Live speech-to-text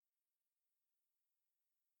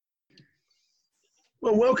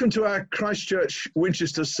Well, welcome to our Christchurch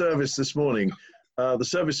Winchester service this morning. The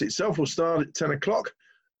service itself will start at 10 o'clock,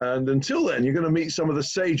 and until then, you're going to meet some of the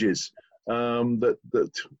sages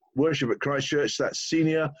that worship at Christchurch. That's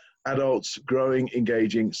senior, adults, growing,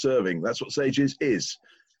 engaging, serving. That's what Sages is.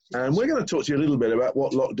 And we're going to talk to you a little bit about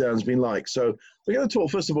what lockdown's been like. So we're going to talk,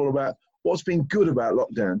 first of all, about what's been good about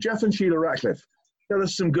lockdown. Jeff and Sheila Ratcliffe, tell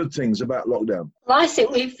us some good things about lockdown. Well, I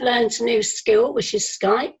think we've learned a new skill, which is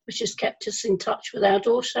Skype, which has kept us in touch with our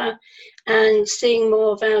daughter, and seeing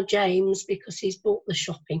more of our James because he's bought the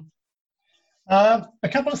shopping. A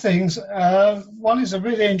couple of things. One is I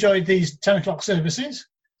really enjoyed these 10 o'clock services,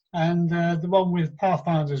 and the one with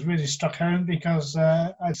Pathfinders really struck home because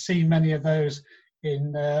I've seen many of those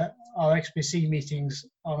in our XPC meetings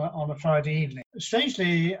on a Friday evening.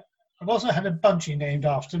 Strangely, I've also had a Bunchy named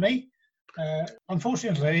after me.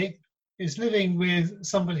 Unfortunately, is living with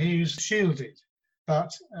somebody who's shielded,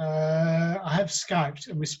 but I have Skyped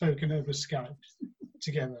and we've spoken over Skype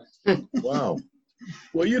together. Wow.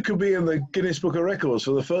 Well, you could be in the Guinness Book of Records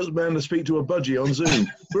for the first man to speak to a budgie on Zoom.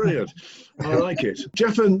 Brilliant. I like it.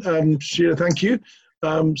 Jeff and Sheila, thank you.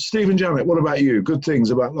 Steve and Janet, what about you? Good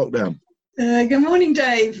things about lockdown? Good morning,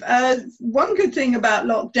 Dave. One good thing about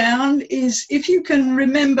lockdown is if you can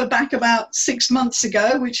remember back about 6 months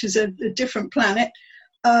ago, which is a different planet,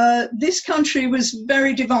 this country was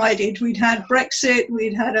very divided. We'd had Brexit,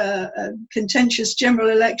 we'd had a contentious general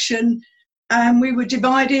election, and we were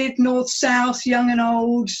divided north, south, young and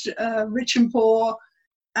old, rich and poor.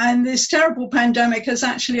 And this terrible pandemic has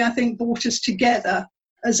actually, I think, brought us together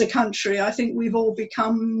as a country. I think we've all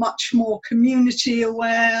become much more community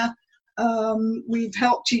aware. We've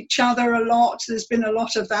helped each other a lot. There's been a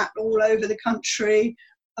lot of that all over the country.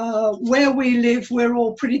 Where we live, we're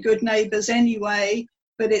all pretty good neighbours anyway,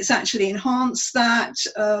 but it's actually enhanced that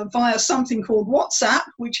via something called WhatsApp,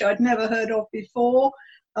 which I'd never heard of before.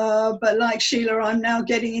 But like Sheila, I'm now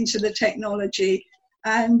getting into the technology.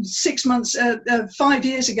 And 5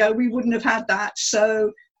 years ago, we wouldn't have had that.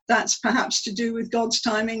 So that's perhaps to do with God's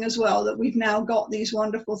timing as well, that we've now got these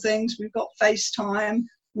wonderful things. We've got FaceTime.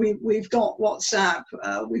 We've got WhatsApp,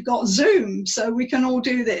 we've got Zoom, so we can all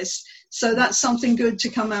do this. So that's something good to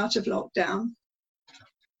come out of lockdown.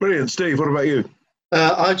 Brilliant. Steve, what about you?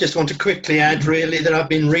 I just want to quickly add, really, that I've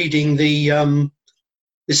been reading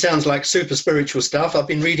this sounds like super spiritual stuff. I've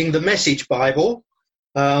been reading the Message Bible.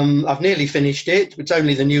 I've nearly finished it. It's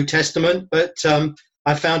only the New Testament, but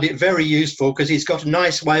I found it very useful because it's got a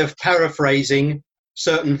nice way of paraphrasing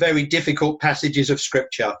certain very difficult passages of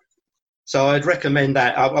Scripture. So I'd recommend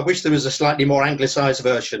that. I wish there was a slightly more anglicised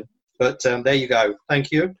version, but there you go. Thank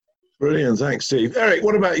you. Brilliant. Thanks, Steve. Eric,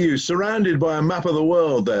 what about you? Surrounded by a map of the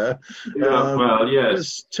world there. Yeah, well,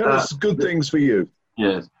 yes. Tell us good things for you.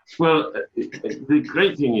 Yes. Well, the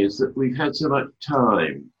great thing is that we've had so much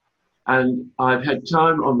time, and I've had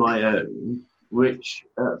time on my own, which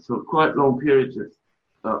for quite long periods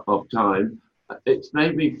of time, it's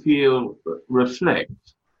made me reflect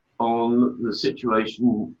on the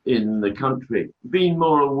situation in the country, being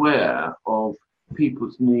more aware of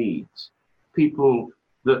people's needs, people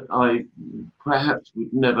that I perhaps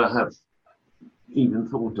would never have even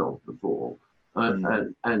thought of before.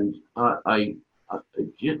 And I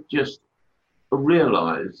just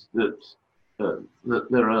realised that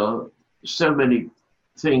there are so many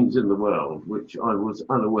things in the world which I was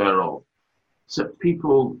unaware of. So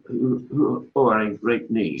people who are in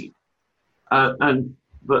great need.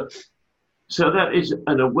 So that is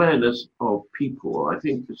an awareness of people. I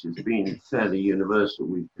think this has been fairly universal.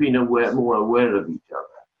 We've been more aware of each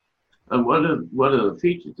other. And one of the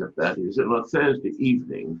features of that is that on a Thursday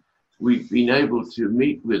evening, we've been able to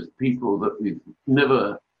meet with people that we've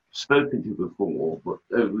never spoken to before,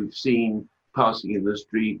 but we've seen passing in the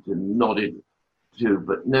street and nodded to,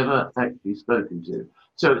 but never actually spoken to.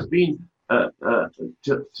 So it's been,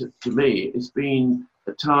 to me, it's been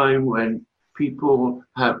a time when people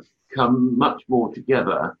have come much more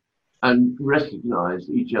together and recognized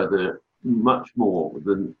each other much more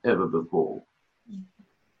than ever before.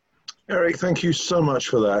 Eric, thank you so much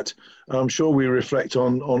for that. I'm sure we reflect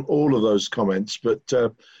on all of those comments, but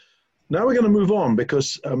now we're going to move on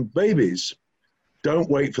because babies don't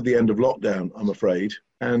wait for the end of lockdown, I'm afraid.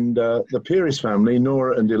 And the Pearce family,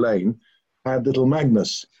 Nora and Elaine, had little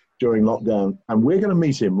Magnus during lockdown, and we're going to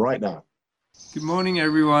meet him right now. Good morning,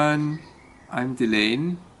 everyone. I'm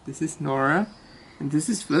Delane, this is Nora, and this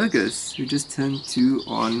is Fergus, who just turned 2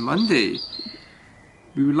 on Monday.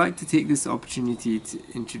 We would like to take this opportunity to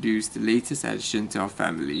introduce the latest addition to our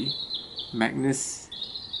family, Magnus,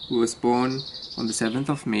 who was born on the 7th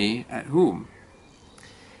of May at home.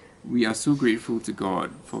 We are so grateful to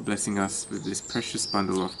God for blessing us with this precious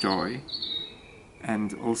bundle of joy,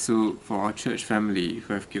 and also for our church family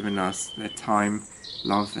who have given us their time,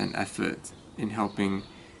 love and effort in helping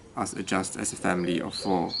us adjust as a family of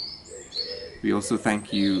 4. We also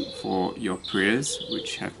thank you for your prayers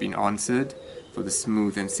which have been answered for the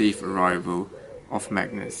smooth and safe arrival of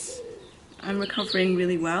Magnus. I'm recovering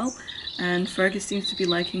really well, and Fergus seems to be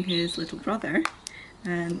liking his little brother,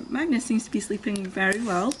 and Magnus seems to be sleeping very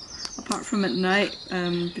well, apart from at night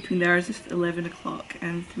between the hours of 11 o'clock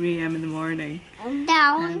and 3 a.m. in the morning.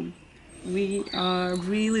 We are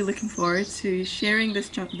really looking forward to sharing this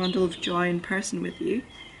bundle of joy in person with you,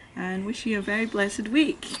 and wish you a very blessed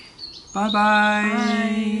week. Bye-bye.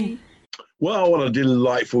 Bye. Well, what a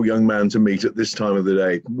delightful young man to meet at this time of the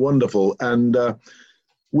day. Wonderful. And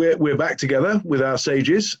we're back together with our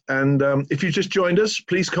sages. And if you just joined us,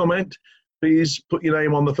 please comment. Please put your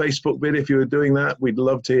name on the Facebook bit if you're doing that. We'd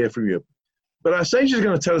love to hear from you. But our sages are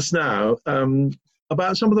going to tell us now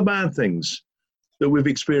about some of the bad things that we've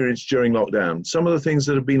experienced during lockdown, some of the things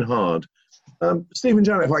that have been hard. Stephen,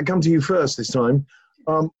 Janet, if I come to you first this time,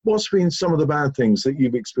 what's been some of the bad things that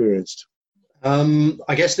you've experienced?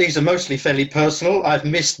 I guess these are mostly fairly personal. I've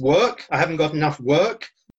missed work. I haven't got enough work.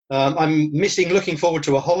 I'm looking forward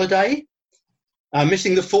to a holiday. I'm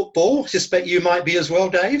missing the football. I suspect you might be as well,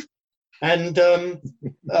 Dave. And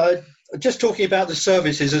just talking about the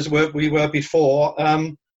services as we were before,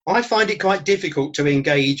 I find it quite difficult to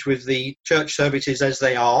engage with the church services as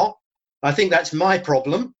they are. I think that's my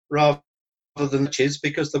problem rather than churches,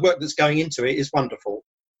 because the work that's going into it is wonderful.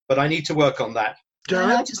 But I need to work on that.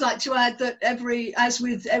 I'd just like to add that as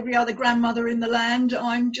with every other grandmother in the land,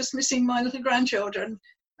 I'm just missing my little grandchildren,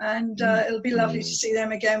 and it'll be lovely to see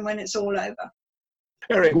them again when it's all over.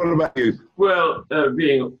 Eric, what about you? Well,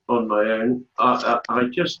 being on my own, I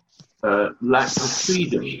just lack the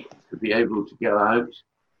freedom to be able to go out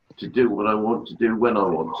to do what I want to do when I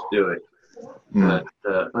want to do it.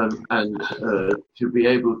 And to be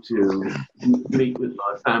able to meet with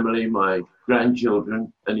my family, my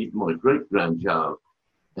grandchildren, and even my great-grandchild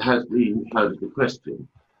has been out of the question.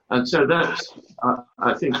 And so that's,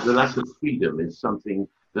 I think the lack of freedom is something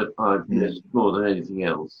that I've missed more than anything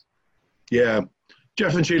else. Yeah.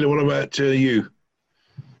 Jeff and Sheila, what about you?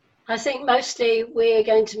 I think mostly we're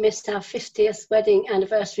going to miss our 50th wedding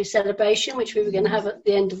anniversary celebration, which we were going to have at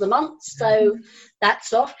the end of the month. So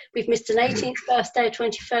that's off. We've missed an 18th birthday,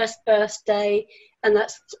 21st birthday, and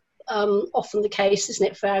that's often the case, isn't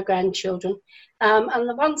it, for our grandchildren. And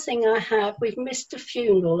the one thing we've missed a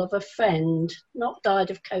funeral of a friend, not died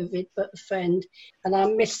of COVID, but a friend, and I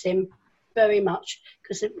miss him very much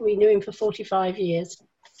because we knew him for 45 years.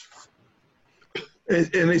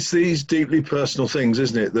 And it's these deeply personal things,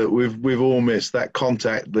 isn't it, that we've all missed, that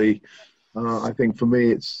contact. I think for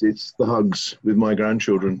me, it's the hugs with my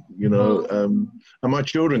grandchildren, and my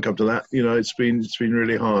children come to that. It's been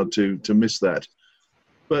really hard to miss that.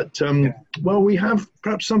 But well, we have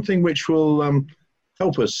perhaps something which will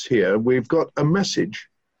help us here. We've got a message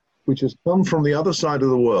which has come from the other side of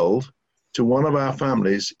the world to one of our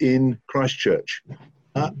families in Christchurch.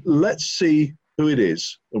 Let's see who it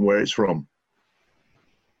is and where it's from.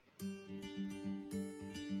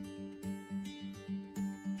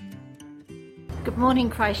 Good morning,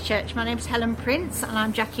 Christchurch. My name's Helen Prince and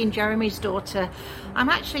I'm Jackie and Jeremy's daughter. I'm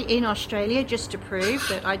actually in Australia just to prove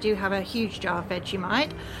that I do have a huge jar of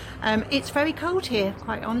Vegemite. It's very cold here,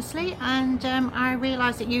 quite honestly, and I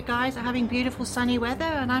realise that you guys are having beautiful sunny weather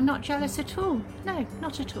and I'm not jealous at all. No,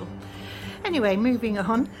 not at all. Anyway, moving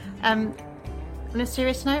on. On a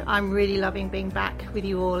serious note, I'm really loving being back with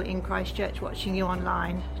you all in Christchurch, watching you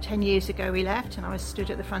online. 10 years ago we left and I was stood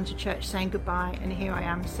at the front of church saying goodbye, and here I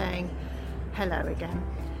am saying hello again.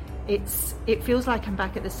 It feels like I'm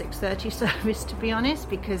back at the 6:30 service, to be honest,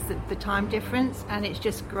 because the time difference, and it's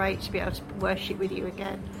just great to be able to worship with you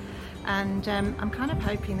again. And I'm kind of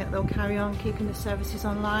hoping that they'll carry on keeping the services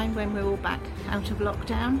online when we're all back out of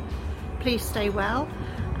lockdown. Please stay well,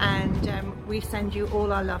 and we send you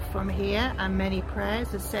all our love from here and many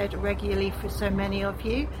prayers, as said regularly for so many of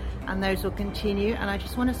you, and those will continue. And I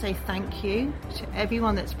just want to say thank you to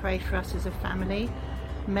everyone that's prayed for us as a family.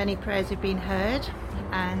 Many prayers have been heard,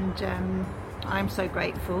 and I'm so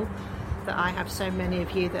grateful that I have so many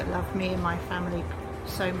of you that love me and my family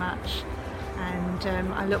so much. And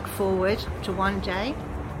I look forward to one day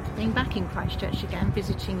being back in Christchurch again,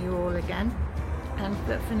 visiting you all again.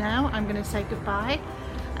 But for now, I'm going to say goodbye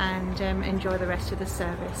and enjoy the rest of the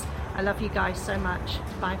service. I love you guys so much.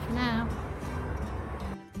 Bye for now.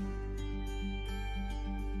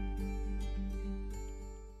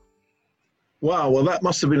 Wow, well, that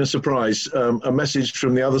must have been a surprise, a message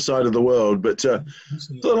from the other side of the world. But for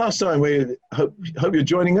the last time, we hope you're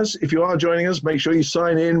joining us. If you are joining us, make sure you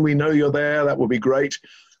sign in. We know you're there. That would be great.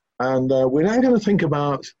 And we're now going to think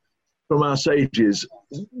about, from our sages,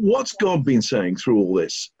 what's God been saying through all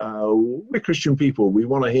this? We're Christian people. We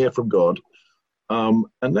want to hear from God. And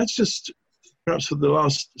let's just, perhaps for the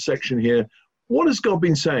last section here, what has God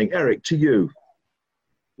been saying? Eric, to you.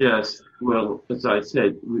 Yes, well, as I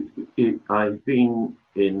said, I've been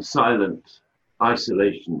in silent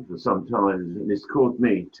isolation for some time, and it's caused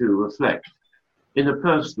me to reflect in a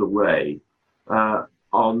personal way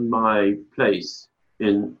on my place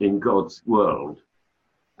in God's world.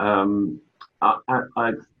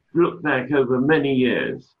 I've looked back over many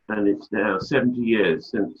years, and it's now 70 years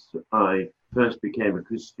since I first became a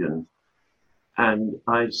Christian, and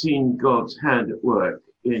I've seen God's hand at work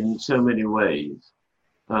in so many ways.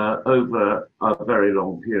 Over a very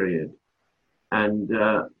long period. And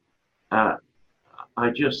I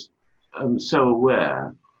just am so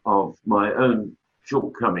aware of my own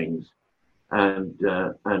shortcomings and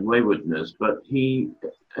waywardness, but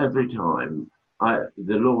every time,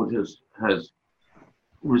 the Lord has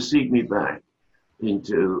received me back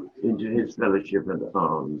into his fellowship and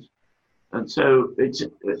arms. And so it's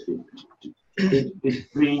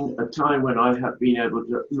been a time when I have been able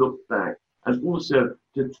to look back and also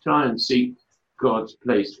to try and seek God's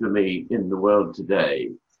place for me in the world today,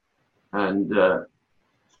 and to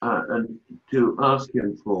ask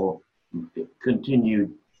him for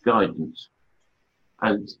continued guidance,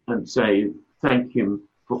 and say thank him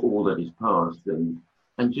for all that is past, and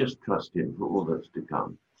just trust him for all that's to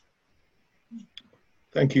come.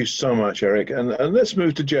 Thank you so much, Eric. And let's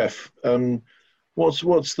move to Jeff. What's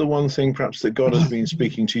the one thing perhaps that God has been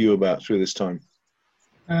speaking to you about through this time?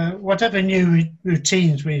 Whatever new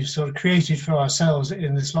routines we've sort of created for ourselves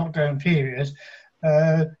in this lockdown period,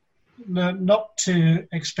 not to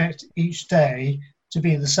expect each day to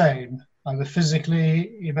be the same, either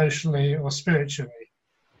physically, emotionally, or spiritually.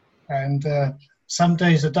 And some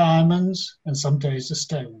days are diamonds and some days are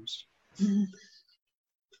stones.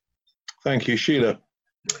 Thank you, Sheila.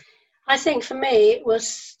 I think for me it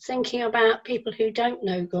was thinking about people who don't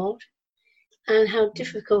know God, and how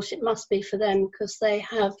difficult it must be for them because they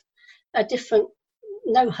have a different,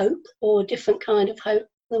 no hope, or a different kind of hope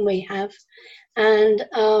than we have, and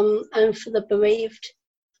for the bereaved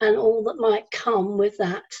and all that might come with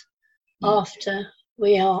that after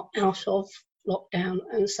we are out of lockdown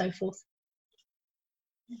and so forth.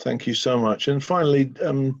 Thank you so much. And finally,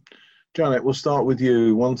 Janet, we'll start with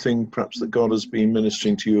you. One thing perhaps that God has been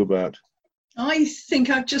ministering to you about. I think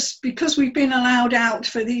because we've been allowed out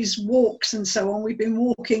for these walks and so on, we've been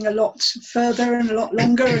walking a lot further and a lot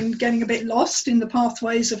longer and getting a bit lost in the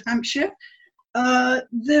pathways of Hampshire.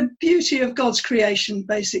 The beauty of God's creation,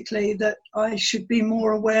 basically, that I should be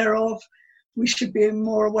more aware of. We should be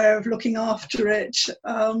more aware of looking after it.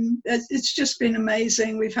 It's just been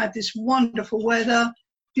amazing. We've had this wonderful weather,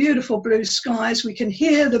 beautiful blue skies. We can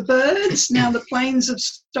hear the birds. Now the planes have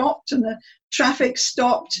stopped and the traffic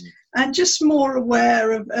stopped. And just more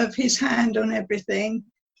aware of his hand on everything,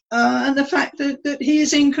 and the fact that he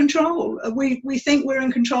is in control. We think we're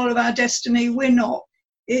in control of our destiny. We're not.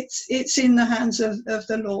 It's in the hands of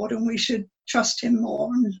the Lord, and we should trust him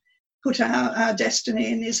more and put our destiny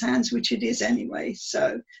in his hands, which it is anyway.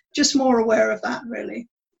 So just more aware of that, really.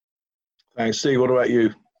 Thanks. Steve, what about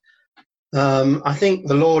you? I think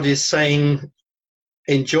the Lord is saying,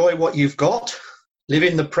 enjoy what you've got, live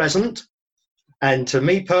in the present. And to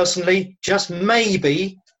me personally, just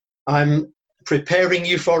maybe I'm preparing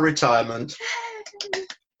you for retirement.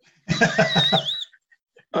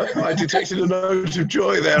 I detected a note of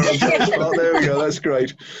joy there. Oh, there we go. That's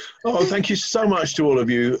great. Oh, thank you so much to all of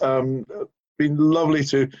you. Been lovely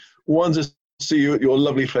to see you at your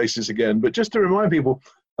lovely places again. But just to remind people,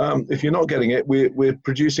 if you're not getting it, we're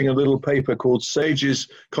producing a little paper called Sages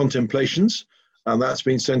Contemplations, and that's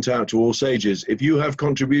been sent out to all sages. If you have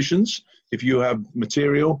contributions, if you have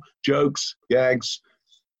material, jokes, gags,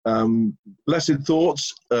 blessed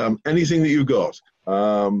thoughts, anything that you've got,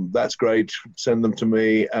 that's great. Send them to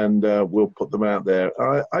me and we'll put them out there.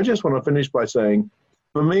 I just want to finish by saying,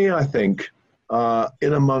 for me, I think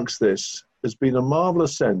in amongst this, there's been a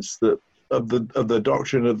marvelous sense that of the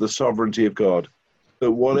doctrine of the sovereignty of God, that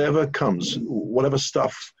whatever comes, whatever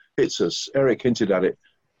stuff hits us, Eric hinted at it,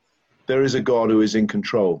 there is a God who is in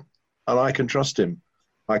control, and I can trust him.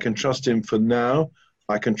 I can trust him for now.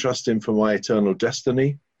 I can trust him for my eternal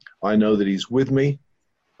destiny. I know that he's with me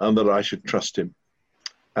and that I should trust him.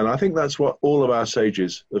 And I think that's what all of our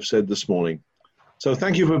sages have said this morning. So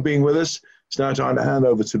thank you for being with us. It's now time to hand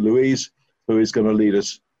over to Louise who is going to lead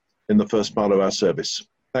us in the first part of our service.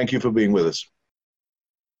 Thank you for being with us.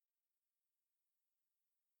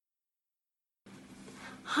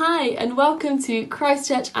 Hi, and welcome to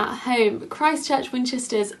Christchurch at Home, Christchurch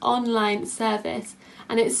Winchester's online service.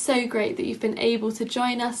 And it's so great that you've been able to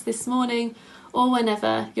join us this morning or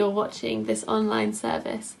whenever you're watching this online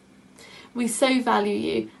service. We so value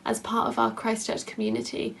you as part of our Christchurch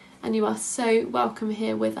community, and you are so welcome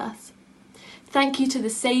here with us. Thank you to the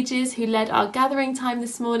sages who led our gathering time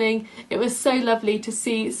this morning. It was so lovely to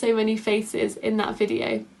see so many faces in that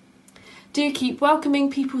video. Do keep welcoming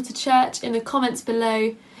people to church in the comments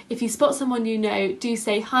below. If you spot someone you know, do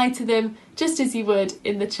say hi to them, just as you would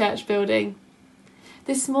in the church building.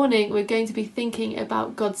 This morning we're going to be thinking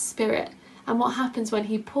about God's Spirit and what happens when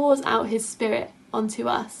he pours out his Spirit onto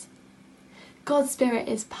us. God's Spirit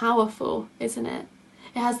is powerful, isn't it?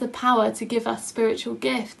 It has the power to give us spiritual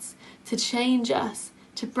gifts, to change us,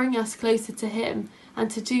 to bring us closer to him, and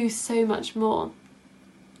to do so much more.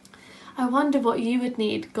 I wonder what you would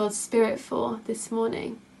need God's Spirit for this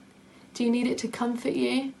morning. Do you need it to comfort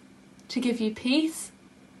you, to give you peace,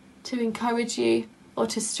 to encourage you, or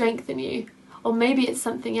to strengthen you? Or maybe it's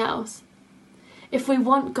something else. If we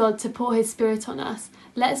want God to pour his Spirit on us,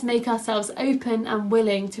 let's make ourselves open and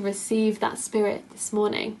willing to receive that Spirit this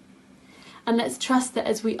morning. And let's trust that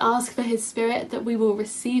as we ask for his Spirit, that we will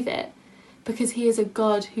receive it, because he is a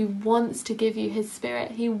God who wants to give you his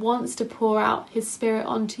Spirit. He wants to pour out his Spirit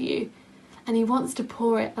onto you, and he wants to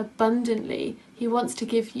pour it abundantly. He wants to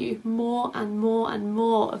give you more and more and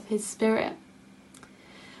more of his Spirit.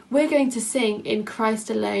 We're going to sing In Christ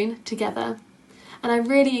Alone together, and I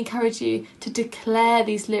really encourage you to declare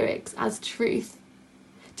these lyrics as truth,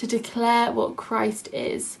 to declare what Christ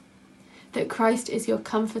is, that Christ is your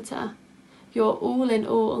comforter, your all in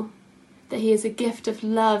all, that he is a gift of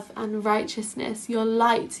love and righteousness, your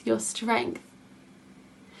light, your strength.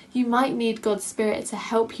 You might need God's Spirit to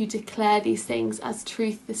help you declare these things as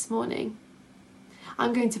truth this morning.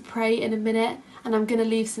 I'm going to pray in a minute, and I'm going to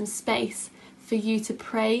leave some space for you to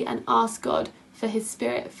pray and ask God for his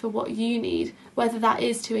Spirit for what you need, whether that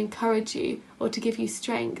is to encourage you or to give you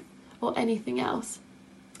strength or anything else.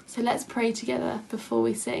 So let's pray together before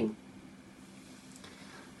we sing.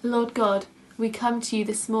 Lord God, we come to you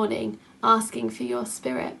this morning asking for your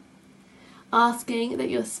Spirit, asking that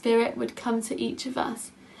your Spirit would come to each of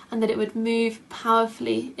us and that it would move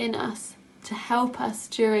powerfully in us to help us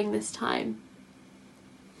during this time.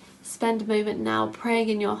 Spend a moment now praying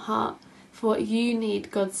in your heart for what you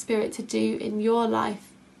need God's Spirit to do in your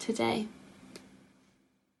life today.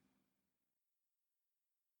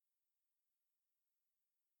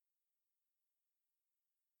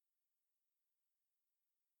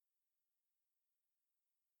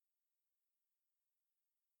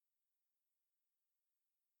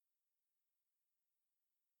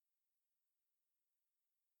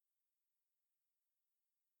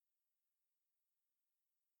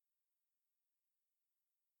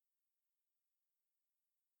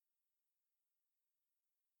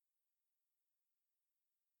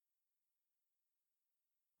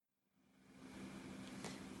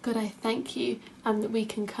 God, I thank you that we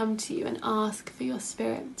can come to you and ask for your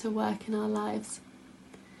Spirit to work in our lives.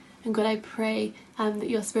 And God, I pray that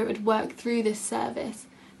your Spirit would work through this service,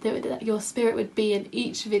 that your Spirit would be in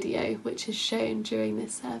each video which is shown during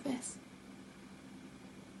this service.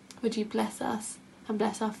 Would you bless us and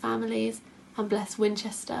bless our families and bless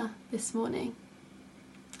Winchester this morning?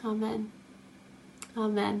 Amen.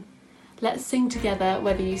 Amen. Let's sing together,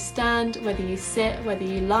 whether you stand, whether you sit, whether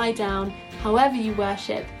you lie down, however you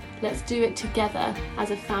worship. Let's do it together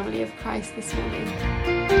as a family of Christ this morning.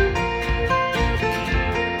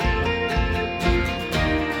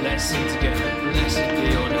 Let's sing together. Blessed be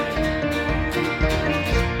your name.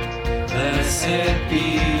 Blessed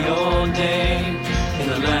be your name in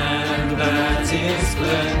a land that is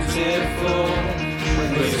plentiful,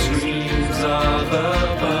 where streams of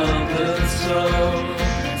abundance flow.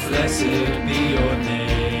 Blessed be your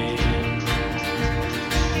name.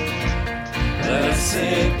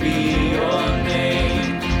 Blessed be your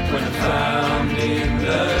name when found in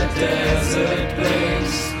the desert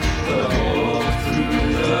place, all through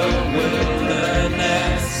the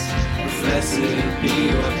wilderness. Blessed be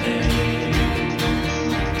your name.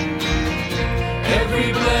 Every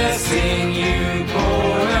blessing you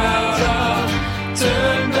pour out, I'll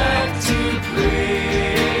turn back to praise.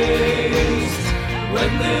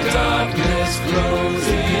 When the darkness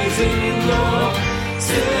closes in, Lord,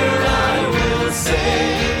 still I will say,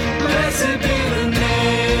 blessed be the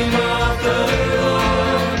name of the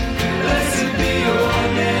Lord. Blessed be your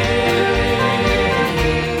name.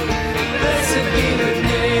 Blessed be the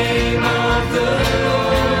name of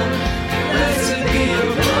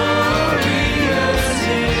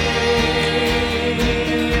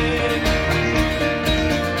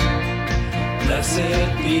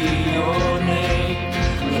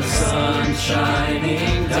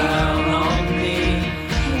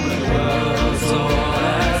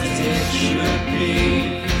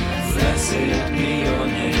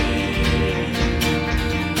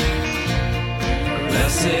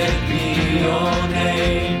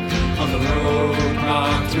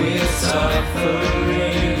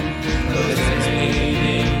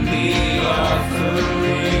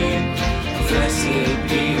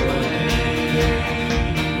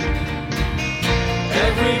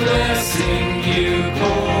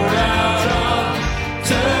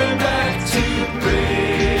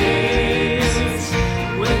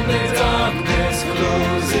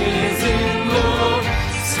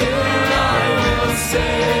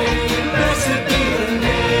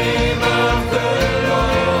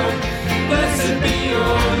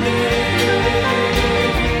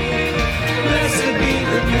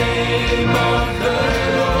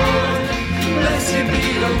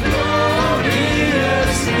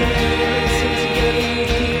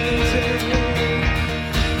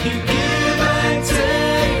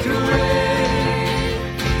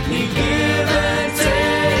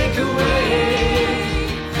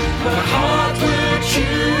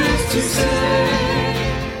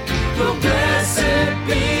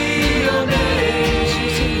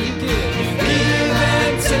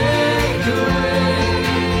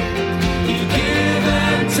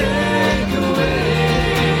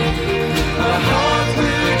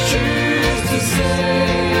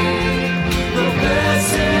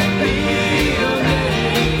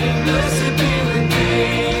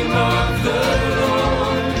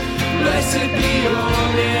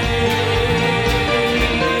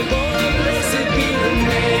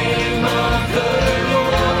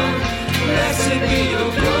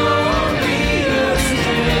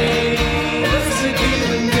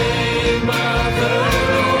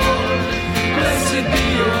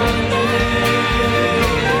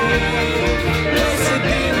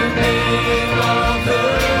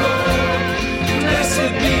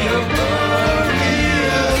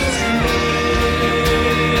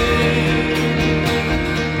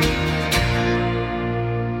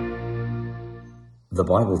the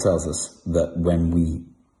Bible tells us that when we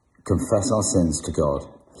confess our sins to God,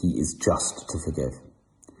 he is just to forgive.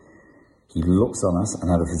 He looks on us, and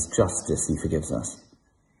out of his justice, he forgives us.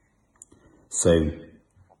 So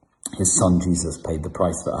his son Jesus paid the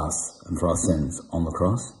price for us and for our sins on the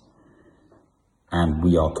cross, and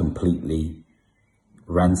we are completely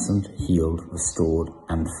ransomed, healed, restored,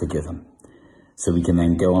 and forgiven. So we can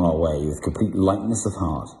then go on our way with complete lightness of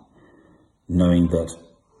heart, knowing that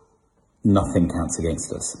nothing counts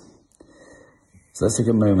against us. So let's take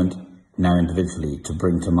a moment now individually to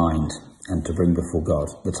bring to mind and to bring before God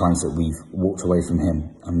the times that we've walked away from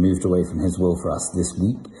him and moved away from his will for us this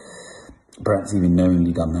week, perhaps even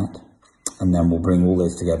knowingly done that. And then we'll bring all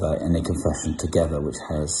those together in a confession together, which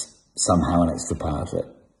has somehow an extra power to it.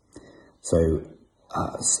 So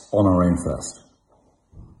on our own first.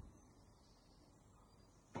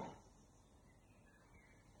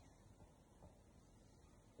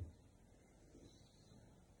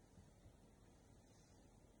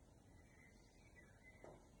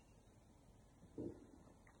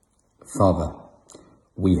 Father,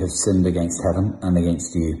 we have sinned against heaven and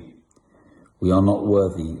against you. We are not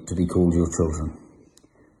worthy to be called your children.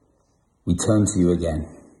 We turn to you again.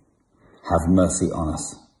 Have mercy on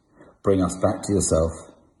us. Bring us back to yourself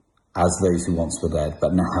as those who once were dead,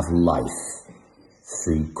 but now have life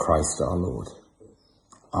through Christ our Lord.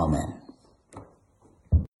 Amen.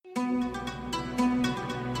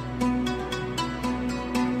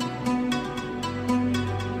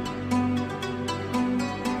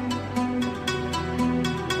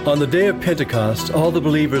 On the day of Pentecost, all the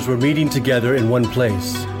believers were meeting together in one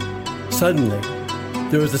place. Suddenly,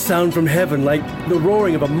 there was a sound from heaven like the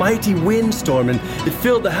roaring of a mighty windstorm, and it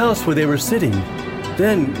filled the house where they were sitting.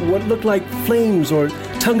 Then what looked like flames or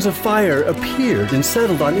tongues of fire appeared and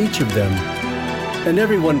settled on each of them. And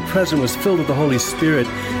everyone present was filled with the Holy Spirit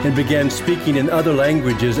and began speaking in other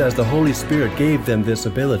languages as the Holy Spirit gave them this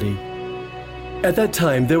ability. At that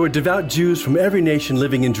time, there were devout Jews from every nation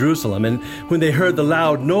living in Jerusalem, and when they heard the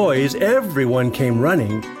loud noise, everyone came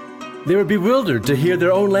running. They were bewildered to hear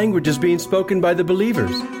their own languages being spoken by the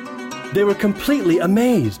believers. They were completely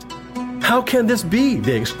amazed. "How can this be?"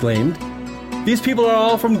 they exclaimed. "These people are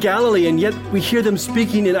all from Galilee, and yet we hear them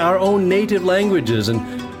speaking in our own native languages, and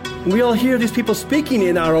we all hear these people speaking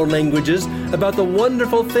in our own languages about the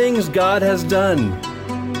wonderful things God has done."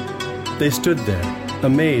 They stood there,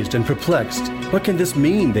 amazed and perplexed. "What can this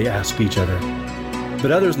mean?" they asked each other.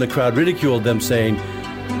 But others in the crowd ridiculed them, saying,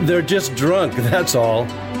 "They're just drunk, that's all."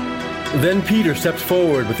 Then Peter stepped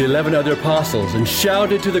forward with the 11 other apostles and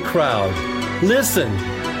shouted to the crowd, "Listen!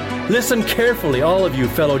 Listen carefully, all of you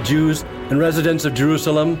fellow Jews and residents of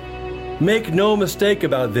Jerusalem. Make no mistake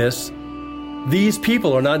about this. These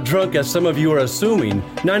people are not drunk as some of you are assuming.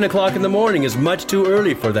 9 o'clock in the morning is much too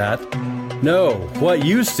early for that. No, what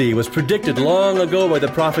you see was predicted long ago by the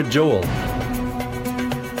prophet Joel.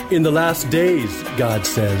 In the last days, God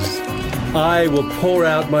says, I will pour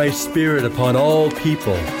out my Spirit upon all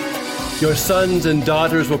people. Your sons and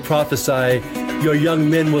daughters will prophesy, your young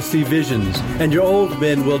men will see visions, and your old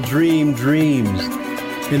men will dream dreams.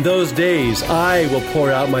 In those days, I will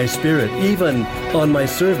pour out my Spirit, even on my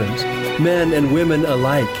servants, men and women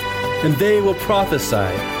alike, and they will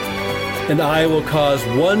prophesy. And I will cause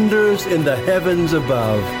wonders in the heavens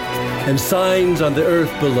above, and signs on the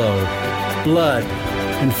earth below, blood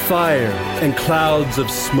and fire and clouds of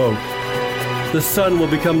smoke. The sun will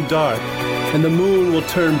become dark, and the moon will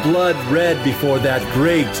turn blood red before that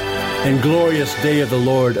great and glorious day of the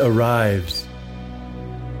Lord arrives.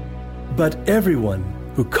 But everyone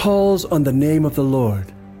who calls on the name of the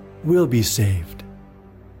Lord will be saved."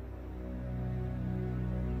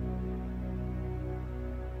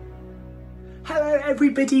 Hello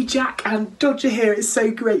everybody, Jack and Dodger here. It's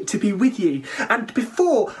so great to be with you. And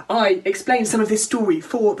before I explain some of this story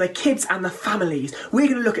for the kids and the families, we're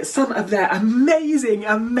going to look at some of their amazing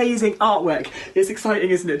artwork. It's exciting,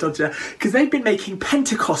 isn't it, Dodger? Because they've been making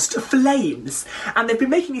Pentecost flames. And they've been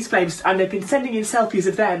making these flames and they've been sending in selfies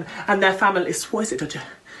of them and their families. What is it, Dodger?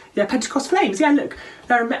 Yeah, Pentecost flames. Yeah, look.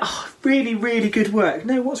 They're really good work.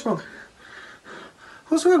 No, what's wrong?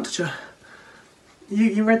 What's wrong, Dodger?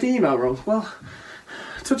 You read the email wrong. Well,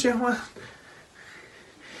 Dodger, well...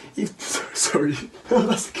 Sorry. Oh,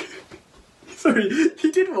 that's good. Sorry,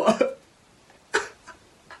 you did what?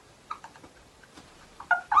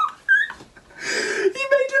 You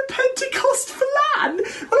made a Pentecost flan?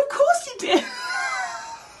 Well, of course you did.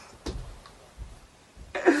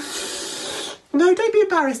 No, don't be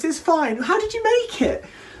embarrassed, it's fine. How did you make it?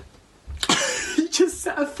 You just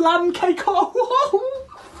set a flan cake on.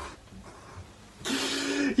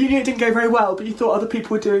 You knew it didn't go very well, but you thought other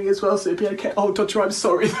people were doing it as well, so it'd be okay. Oh, Dodger, I'm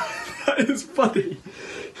sorry. That is funny.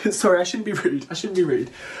 Sorry, I shouldn't be rude.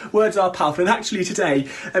 Words are powerful, and actually today,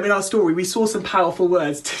 in our story, we saw some powerful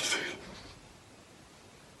words.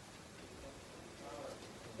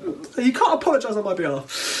 You can't apologise on my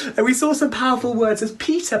behalf. And we saw some powerful words as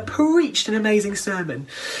Peter preached an amazing sermon.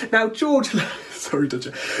 Now, George last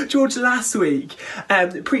week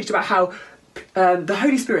preached about how the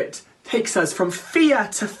Holy Spirit takes us from fear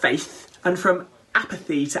to faith and from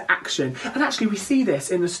apathy to action. And actually we see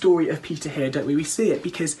this in the story of Peter here, don't we? We see it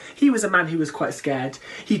because he was a man who was quite scared.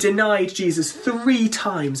 He denied Jesus 3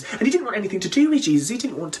 times, and he didn't want anything to do with Jesus. He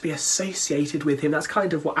didn't want to be associated with him. That's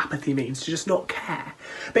kind of what apathy means, to just not care.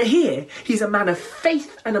 But here, he's a man of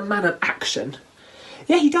faith and a man of action.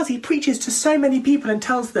 Yeah, he does. He preaches to so many people and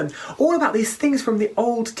tells them all about these things from the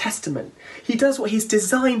Old Testament. He does what he's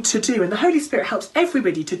designed to do, and the Holy Spirit helps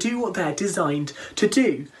everybody to do what they're designed to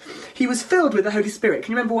do. He was filled with the Holy Spirit.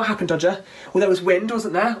 Can you remember what happened, Dodger? Well, there was wind,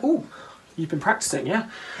 wasn't there? Oh, you've been practising, yeah?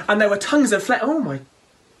 And there were tongues of flame. Oh, my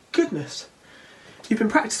goodness. You've been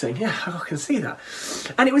practising, yeah, I can see that.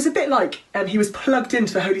 And it was a bit like he was plugged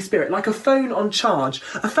into the Holy Spirit, like a phone on charge.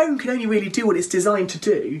 A phone can only really do what it's designed to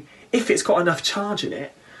do if it's got enough charge in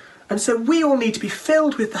it. And so we all need to be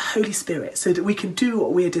filled with the Holy Spirit so that we can do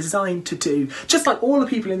what we're designed to do, just like all the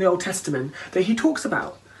people in the Old Testament that he talks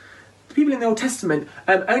about. The people in the Old Testament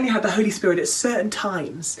only had the Holy Spirit at certain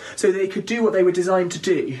times so that they could do what they were designed to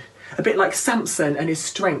do. A bit like Samson and his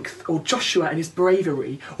strength, or Joshua and his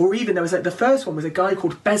bravery, or even there was the first one was a guy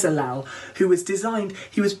called Bezalel who was designed.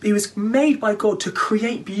 He was made by God to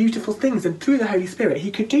create beautiful things, and through the Holy Spirit he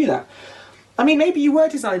could do that. I mean, maybe you were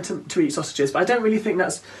designed to eat sausages, but I don't really think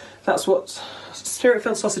that's what...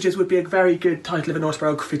 Spirit-filled sausages would be a very good title of an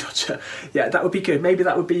autobiography, Dodger. Yeah, that would be good. Maybe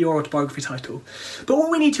that would be your autobiography title. But what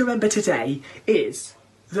we need to remember today is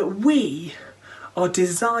that we are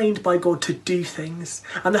designed by God to do things.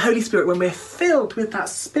 And the Holy Spirit, when we're filled with that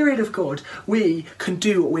Spirit of God, we can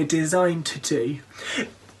do what we're designed to do.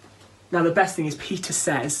 Now, the best thing is Peter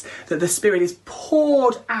says that the Spirit is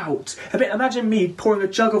poured out. Imagine me pouring a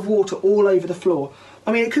jug of water all over the floor.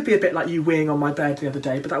 I mean, it could be a bit like you weeing on my bed the other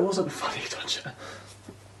day, but that wasn't funny, Dodger.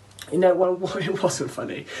 You know, well, it wasn't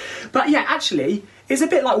funny. But yeah, actually, it's a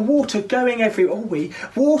bit like water going everywhere.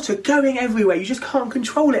 Water going everywhere. You just can't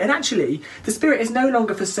control it. And actually, the Spirit is no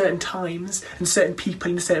longer for certain times and certain people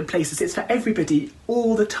in certain places. It's for everybody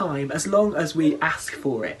all the time, as long as we ask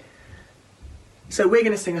for it. So we're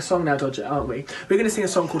going to sing a song now, Dodger, aren't we? We're going to sing a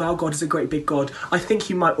song called Our God is a Great Big God. I think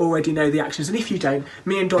you might already know the actions, and if you don't,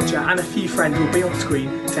 me and Dodger and a few friends will be on screen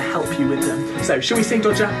to help you with them. So, shall we sing,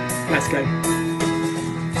 Dodger? Let's go.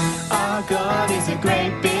 Our God is a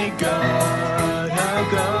great big God.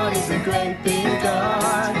 Our God is a great big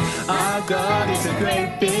God. Our God is a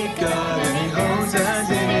great big God, and he holds us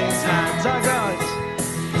in his hands.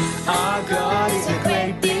 Our God is a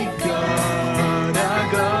great big God.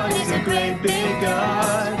 Our God is a great big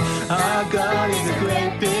God. Our God is a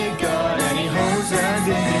great big God, and he holds us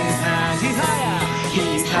in his hands.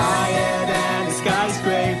 He's higher than a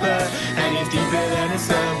skyscraper, and he's deeper than a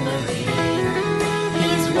submarine.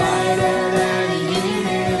 He's wider than the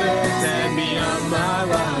universe, and beyond my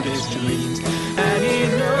wildest dreams. And he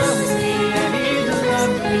knows me, and he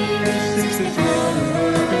loves me since the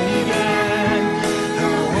world began.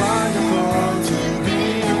 How wonderful to be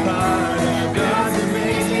a part of God's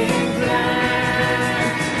amazing plan.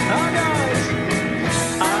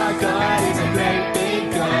 Our God is a great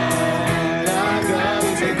big God. Our God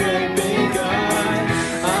is a great big God.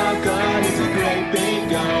 Our God is a great big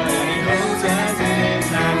God, and he holds us in his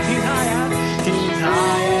hands. He's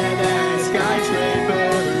higher than a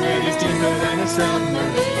skyscraper, and he's deeper than a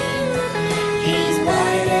submarine. He's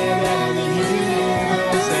wider than the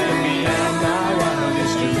universe, and beyond my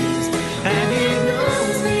wildest dreams. And he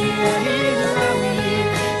knows me, and he loves me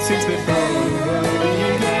since before the world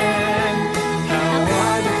began. How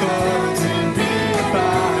wonderful to be a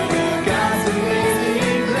part of God's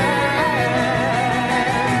amazing plan.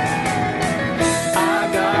 Our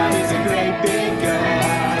God is a great big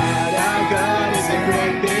God. Our God is a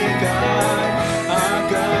great big God. Our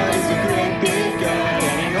God is a great big God,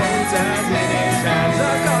 and he holds us in his hands.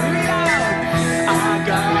 Our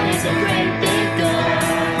God is a great big God.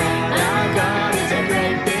 Our God is a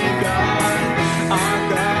great big God. Our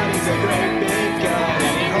God is a great big God,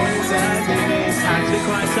 and he holds us in his hands. Be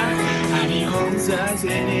quiet, son. And he holds us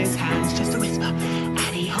in his hands. Just a whisper.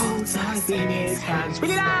 And he holds us in his hands.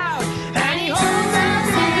 Read it out. And he holds us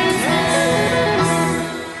in his hands.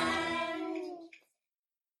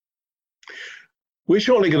 We're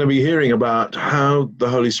shortly going to be hearing about how the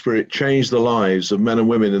Holy Spirit changed the lives of men and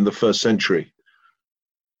women in the first century.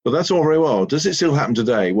 But that's all very well. Does it still happen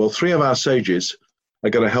today? Well, 3 of our sages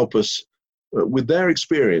are going to help us with their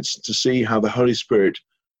experience to see how the Holy Spirit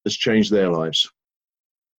has changed their lives.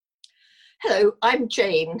 Hello, I'm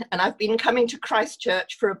Jane, and I've been coming to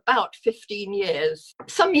Christchurch for about 15 years.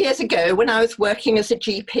 Some years ago, when I was working as a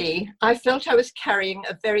GP, I felt I was carrying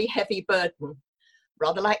a very heavy burden,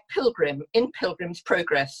 rather like Pilgrim in Pilgrim's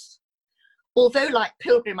Progress. Although like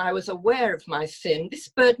Pilgrim I was aware of my sin, this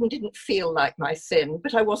burden didn't feel like my sin,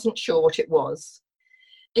 but I wasn't sure what it was.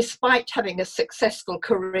 Despite having a successful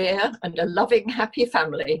career and a loving, happy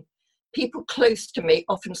family, people close to me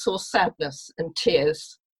often saw sadness and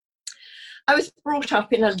tears. I was brought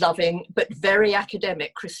up in a loving but very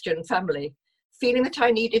academic Christian family, feeling that I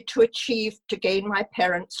needed to achieve to gain my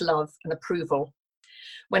parents' love and approval.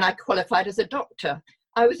 When I qualified as a doctor,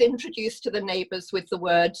 I was introduced to the neighbours with the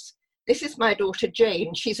words, "This is my daughter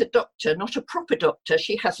Jane, she's a doctor, not a proper doctor,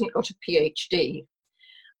 she hasn't got a PhD."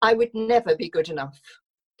 I would never be good enough.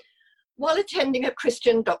 While attending a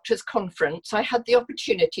Christian doctors' conference, I had the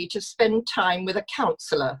opportunity to spend time with a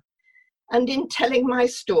counsellor, and in telling my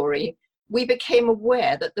story, we became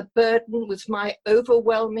aware that the burden was my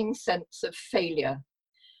overwhelming sense of failure,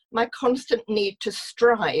 my constant need to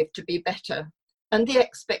strive to be better, and the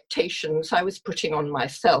expectations I was putting on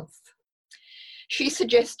myself. She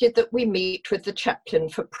suggested that we meet with the chaplain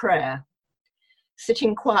for prayer.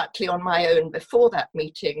 Sitting quietly on my own before that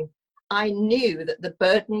meeting, I knew that the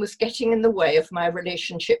burden was getting in the way of my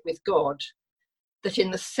relationship with God, that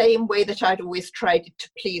in the same way that I'd always tried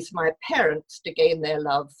to please my parents to gain their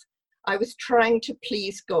love, I was trying to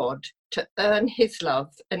please God, to earn his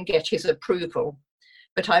love and get his approval,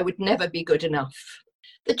 but I would never be good enough.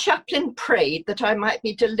 The chaplain prayed that I might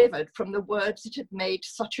be delivered from the words that had made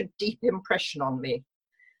such a deep impression on me,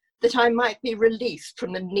 that I might be released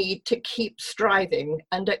from the need to keep striving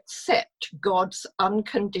and accept God's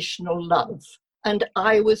unconditional love. And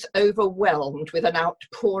I was overwhelmed with an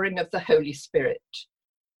outpouring of the Holy Spirit.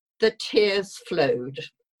 The tears flowed.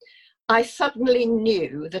 I suddenly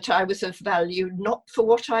knew that I was of value not for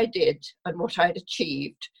what I did and what I'd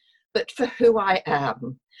achieved, but for who I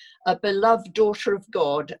am, a beloved daughter of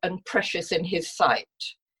God and precious in his sight.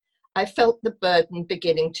 I felt the burden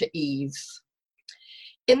beginning to ease.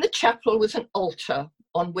 In the chapel was an altar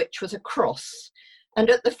on which was a cross, and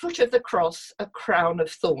at the foot of the cross a crown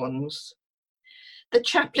of thorns. The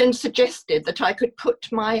chaplain suggested that I could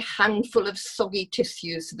put my handful of soggy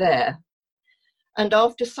tissues there. And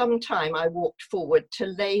after some time I walked forward to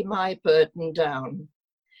lay my burden down.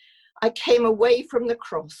 I came away from the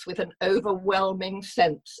cross with an overwhelming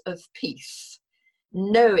sense of peace,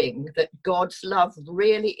 knowing that God's love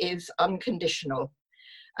really is unconditional,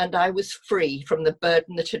 and I was free from the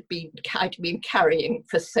burden that I'd been carrying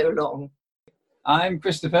for so long. I'm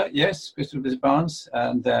Christopher Barnes,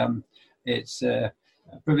 and it's a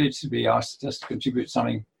privilege to be asked just to contribute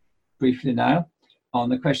something briefly now on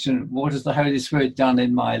the question, what has the Holy Spirit done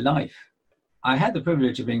in my life? I had the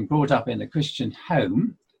privilege of being brought up in a Christian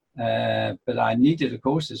home, but I needed, of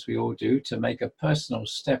course, as we all do, to make a personal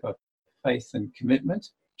step of faith and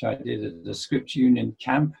commitment, which I did at the Scripture Union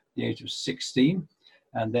camp at the age of 16,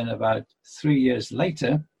 and then about 3 years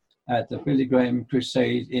later at the Billy Graham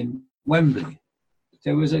Crusade in Wembley.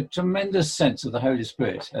 There was a tremendous sense of the Holy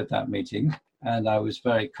Spirit at that meeting, and I was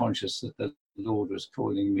very conscious that the Lord was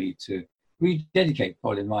calling me to rededicate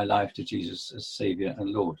part of my life to Jesus as Saviour and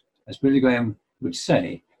Lord. As Billy Graham would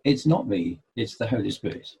say, it's not me, it's the Holy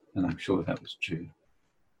Spirit. And I'm sure that was true.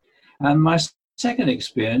 And my second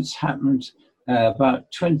experience happened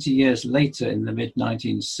about 20 years later in the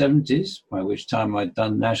mid-1970s, by which time I'd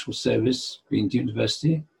done national service, been to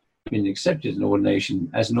university, been accepted in ordination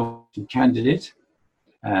as an ordination candidate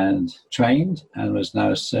and trained, and was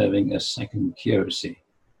now serving a second curacy.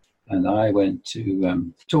 And I went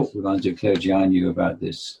to talk with under clergy I knew about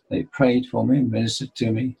this. They prayed for me, ministered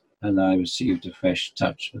to me, and I received a fresh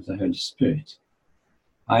touch of the Holy Spirit.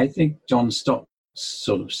 I think John Stott's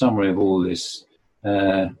sort of summary of all this,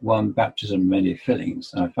 one baptism, many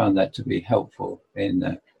fillings, I found that to be helpful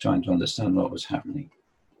in trying to understand what was happening.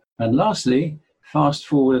 And lastly, fast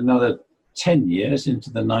forward another 10 years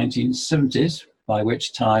into the 1970s, by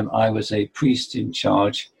which time I was a priest in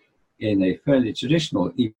charge in a fairly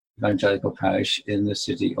traditional evangelical parish in the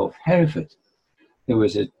city of Hereford. There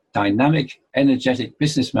was a dynamic, energetic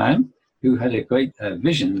businessman who had a great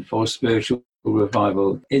vision for spiritual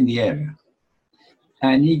revival in the area.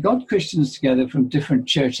 And he got Christians together from different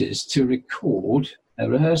churches to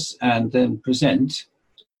rehearse, and then present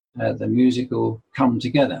the musical Come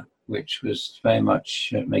Together, which was very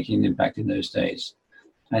much making an impact in those days.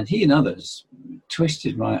 And he and others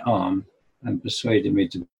twisted my arm and persuaded me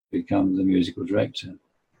to become the musical director.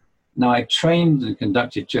 Now, I trained and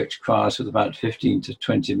conducted church choirs with about 15 to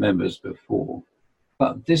 20 members before,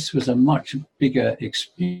 but this was a much bigger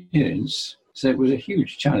experience, so it was a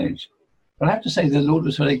huge challenge. But I have to say the Lord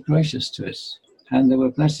was very gracious to us, and there were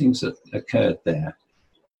blessings that occurred there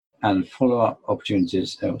and follow-up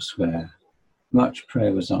opportunities elsewhere. Much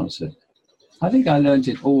prayer was answered. I think I learned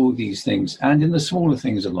in all these things and in the smaller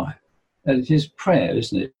things of life that it is prayer,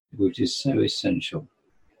 isn't it, which is so essential.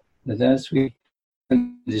 That as we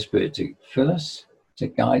the Spirit to fill us, to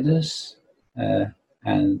guide us,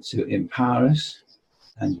 and to empower us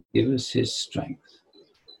and give us his strength,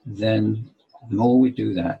 then the more we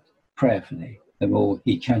do that prayerfully, the more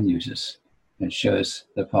he can use us and show us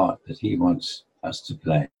the part that he wants us to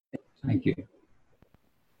play. Thank you.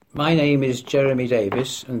 My name is Jeremy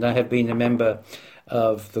Davis, and I have been a member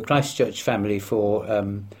of the Christchurch family for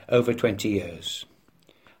over 20 years.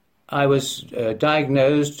 I was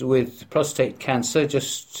diagnosed with prostate cancer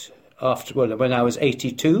just after, when I was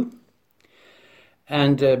 82.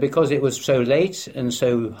 And because it was so late and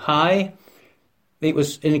so high, it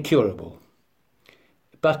was incurable.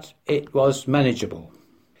 But it was manageable.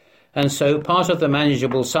 And so part of the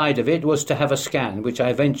manageable side of it was to have a scan, which I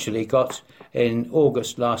eventually got in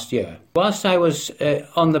August last year. Whilst I was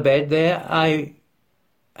on the bed there, I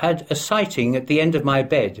had a sighting at the end of my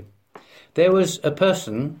bed. There was a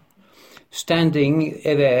person standing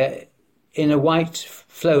there in a white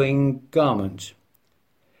flowing garment.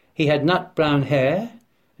 He had nut brown hair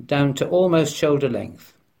down to almost shoulder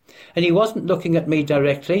length. And he wasn't looking at me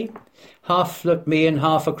directly, half at me and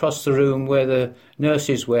half across the room where the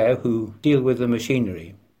nurses were who deal with the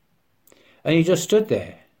machinery. And he just stood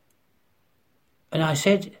there. And I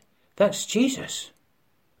said, "That's Jesus.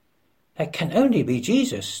 That can only be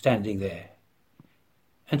Jesus standing there."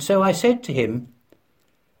 And so I said to him,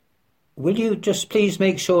 "Will you just please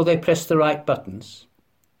make sure they press the right buttons?"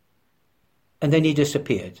 And then he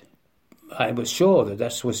disappeared. I was sure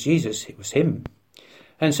that was Jesus, it was him.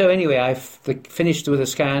 And so anyway, I finished with a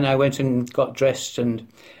scan. I went and got dressed and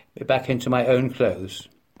back into my own clothes.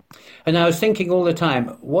 And I was thinking all the time,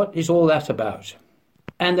 what is all that about?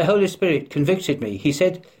 And the Holy Spirit convicted me. He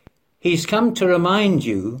said, he's come to remind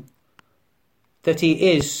you that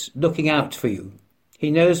he is looking out for you.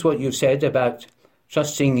 He knows what you've said about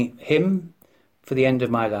trusting him for the end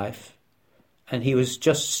of my life. And he was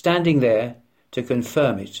just standing there to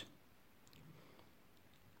confirm it.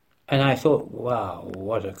 And I thought, wow,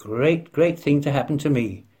 what a great, great thing to happen to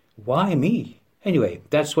me. Why me? Anyway,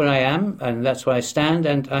 that's where I am, and that's where I stand,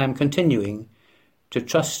 and I am continuing to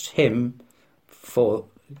trust him for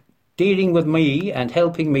dealing with me and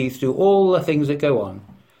helping me through all the things that go on,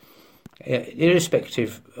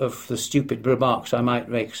 irrespective of the stupid remarks I might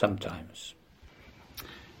make sometimes.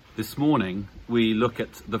 This morning, we look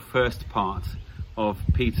at the first part of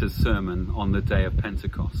Peter's sermon on the day of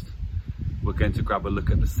Pentecost. We're going to grab a look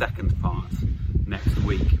at the second part next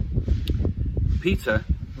week. Peter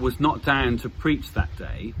was not down to preach that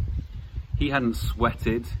day. He hadn't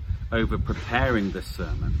sweated over preparing this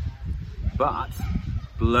sermon, but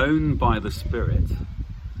blown by the Spirit,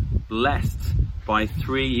 blessed by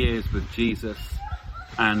 3 years with Jesus,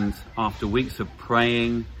 and after weeks of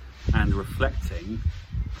praying and reflecting,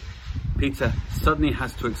 Peter suddenly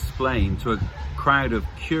has to explain to a crowd of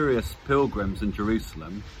curious pilgrims in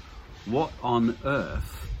Jerusalem what on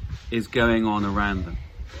earth is going on around them.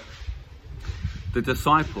 The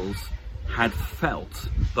disciples had felt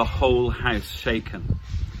the whole house shaken.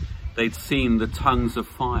 They'd seen the tongues of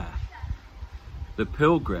fire. The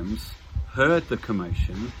pilgrims heard the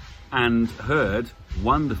commotion and heard,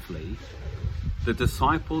 wonderfully, the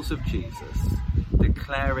disciples of Jesus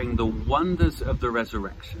declaring the wonders of the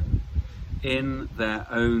resurrection in their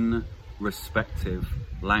own respective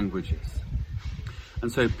languages.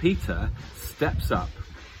 And so Peter steps up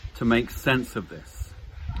to make sense of this.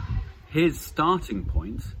 His starting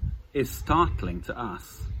point is startling to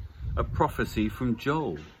us, a prophecy from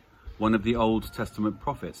Joel, one of the Old Testament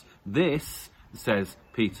prophets. This, says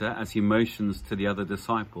Peter as he motions to the other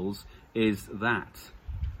disciples, is that,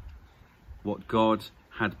 what God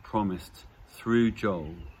had promised through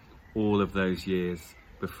Joel all of those years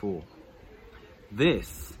before.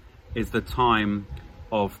 This is the time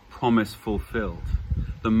of promise fulfilled,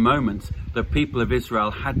 the moment the people of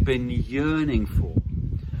Israel had been yearning for.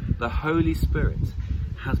 The Holy Spirit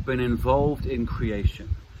has been involved in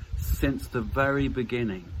creation since the very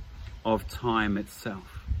beginning of time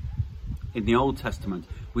itself. In the Old Testament,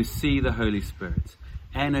 we see the Holy Spirit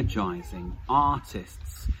energizing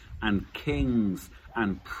artists, and kings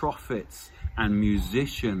and prophets and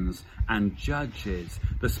musicians and judges.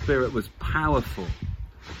 The Spirit was powerful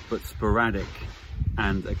but sporadic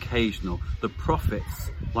and occasional. The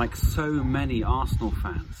prophets, like so many Arsenal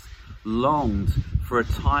fans, longed for a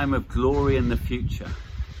time of glory in the future,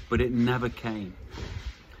 but it never came.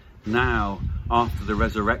 Now, after the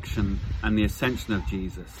resurrection and the ascension of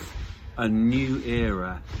Jesus, a new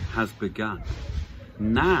era has begun.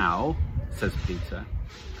 Now, says Peter,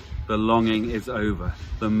 the longing is over.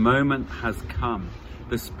 The moment has come.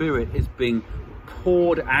 The Spirit is being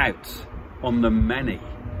poured out on the many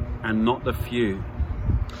and not the few.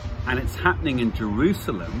 And it's happening in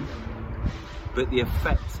Jerusalem, but the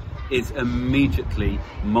effect is immediately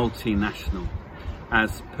multinational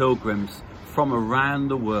as pilgrims from around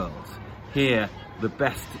the world hear the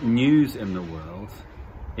best news in the world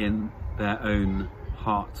in their own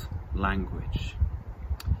heart language.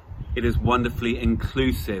 It is wonderfully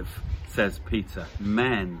inclusive, says Peter.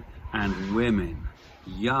 Men and women,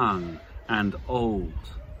 young and old,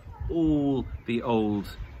 all the old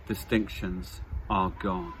distinctions are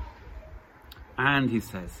gone. And he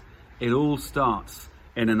says, it all starts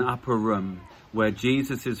in an upper room where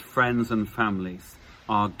Jesus' friends and families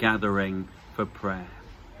are gathering for prayer.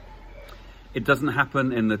 It doesn't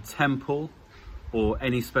happen in the temple or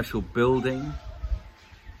any special building.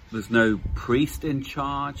 There's no priest in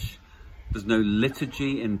charge. There's no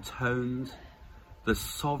liturgy intoned. The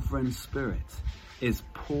sovereign Spirit is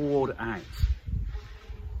poured out.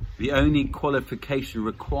 The only qualification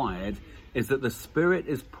required is that the Spirit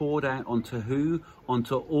is poured out onto who?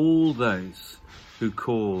 Onto all those who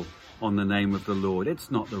call on the name of the Lord.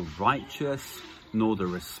 It's not the righteous, nor the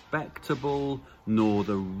respectable, nor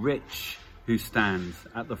the rich who stands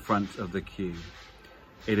at the front of the queue.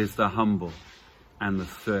 It is the humble and the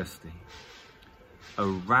thirsty. A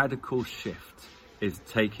radical shift is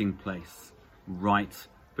taking place right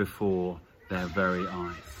before their very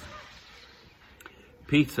eyes.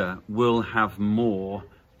 Peter will have more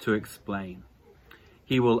to explain.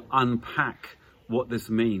 He will unpack what this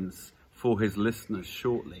means for his listeners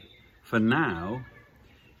shortly. For now,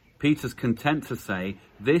 Peter's content to say,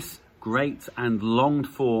 this great and longed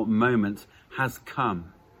for moment has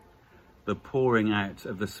come, the pouring out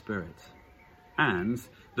of the Spirit, and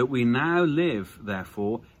that we now live,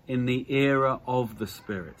 therefore, in the era of the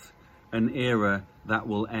Spirit, an era that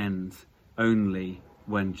will end only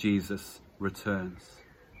when Jesus returns.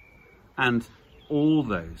 And all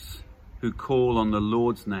those who call on the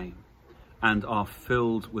Lord's name and are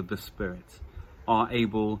filled with the Spirit are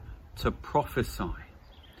able to prophesy.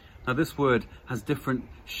 Now, this word has different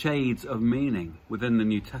shades of meaning within the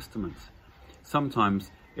New Testament.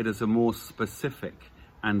 Sometimes it is a more specific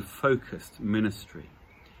and focused ministry.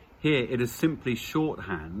 Here it is simply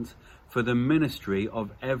shorthand for the ministry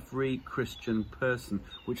of every Christian person,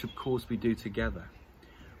 which of course we do together,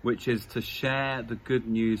 which is to share the good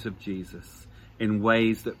news of Jesus in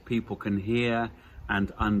ways that people can hear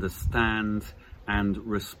and understand and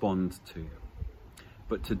respond to,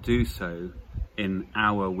 but to do so in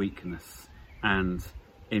our weakness and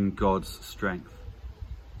in God's strength.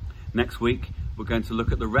 Next week, we're going to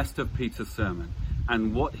look at the rest of Peter's sermon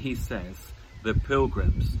and what he says the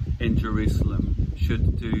pilgrims in Jerusalem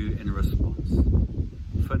should do in response.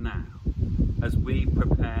 For now, as we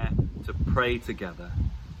prepare to pray together,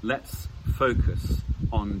 let's focus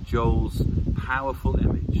on Joel's powerful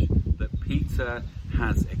image that Peter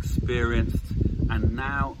has experienced and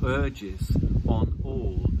now urges on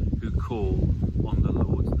all who call on the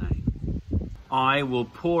Lord's name. I will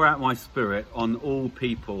pour out my Spirit on all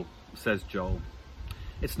people, says Joel.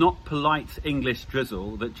 It's not polite English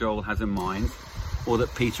drizzle that Joel has in mind, or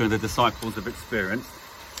that Peter and the disciples have experienced.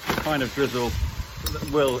 The kind of drizzle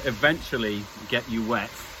that will eventually get you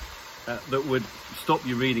wet, that would stop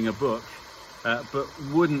you reading a book, but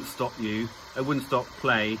wouldn't stop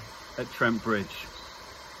play at Trent Bridge.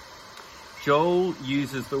 Joel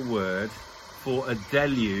uses the word for a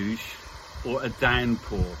deluge or a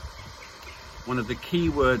downpour. One of the key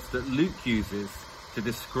words that Luke uses to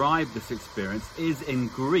describe this experience is in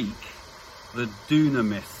Greek the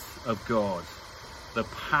dunamis of God, the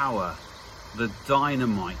power, the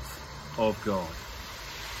dynamite of God.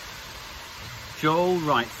 Joel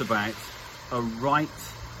writes about a right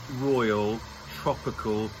royal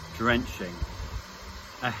tropical drenching,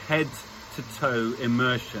 a head-to-toe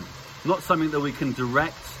immersion, not something that we can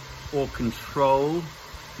direct or control,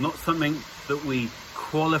 not something that we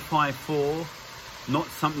qualify for, not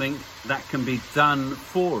something that can be done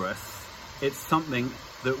for us. It's something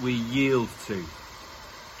that we yield to.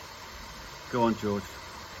 Go on, George.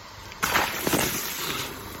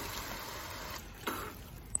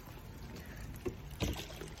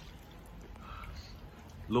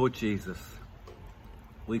 Lord Jesus,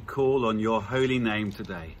 we call on your holy name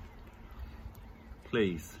today.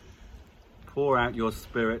 Please pour out your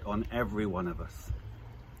Spirit on every one of us,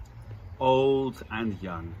 old and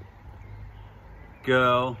young,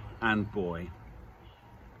 girl and boy,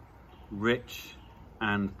 rich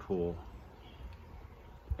and poor.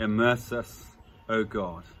 Immerse us, O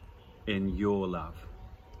God, in your love,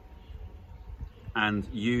 and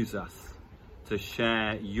use us to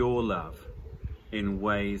share your love in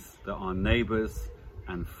ways that our neighbours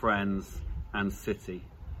and friends and city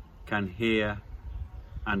can hear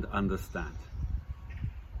and understand.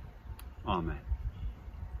 Amen.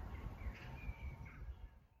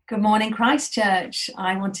 Good morning, Christchurch.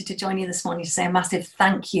 I wanted to join you this morning to say a massive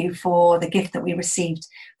thank you for the gift that we received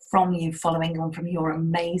from you following on from your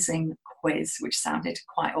amazing quiz, which sounded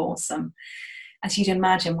quite awesome. As you'd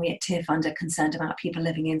imagine, we at Tearfund are concerned about people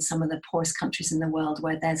living in some of the poorest countries in the world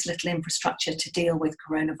where there's little infrastructure to deal with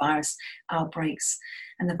coronavirus outbreaks.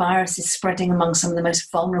 And the virus is spreading among some of the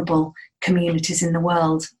most vulnerable communities in the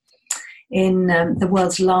world. In the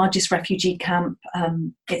world's largest refugee camp,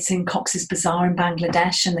 it's in Cox's Bazar in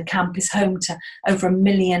Bangladesh, and the camp is home to over 1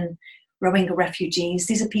 million Rohingya refugees.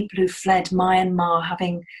 These are people who fled Myanmar,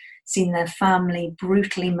 having seen their family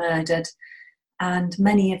brutally murdered, and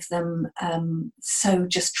many of them so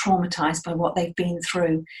just traumatized by what they've been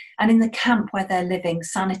through. And in the camp where they're living,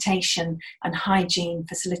 sanitation and hygiene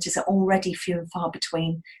facilities are already few and far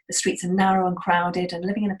between. The streets are narrow and crowded, and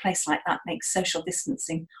living in a place like that makes social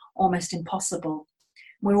distancing almost impossible.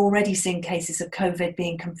 We're already seeing cases of COVID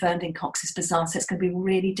being confirmed in Cox's Bazar, so it's going to be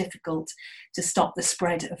really difficult to stop the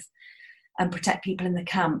spread of and protect people in the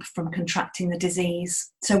camp from contracting the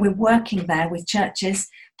disease. So we're working there with churches,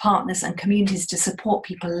 partners and communities to support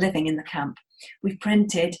people living in the camp. We've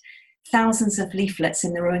printed thousands of leaflets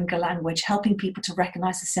in the Rohingya language, helping people to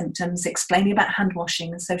recognise the symptoms, explaining about hand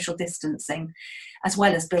washing and social distancing, as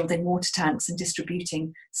well as building water tanks and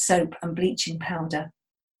distributing soap and bleaching powder.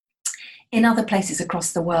 In other places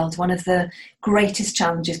across the world, one of the greatest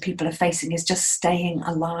challenges people are facing is just staying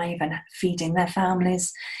alive and feeding their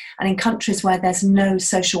families. And in countries where there's no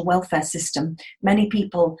social welfare system, many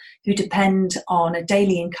people who depend on a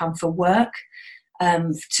daily income for work,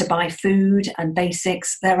 to buy food and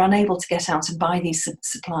basics, they're unable to get out and buy these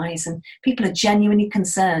supplies. And people are genuinely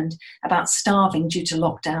concerned about starving due to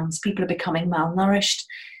lockdowns. People are becoming malnourished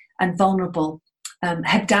and vulnerable.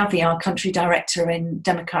 Heb Davi, our country director in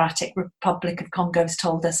Democratic Republic of Congo, has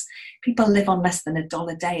told us people live on less than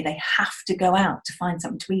 $1 a day. They have to go out to find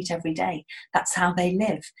something to eat every day. That's how they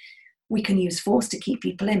live. We can use force to keep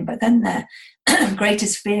people in, but then their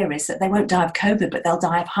greatest fear is that they won't die of COVID, but they'll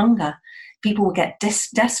die of hunger. People will get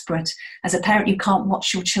desperate. As a parent, you can't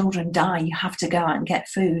watch your children die. You have to go out and get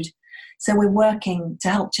food. So we're working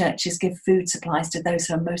to help churches give food supplies to those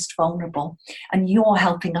who are most vulnerable, and you're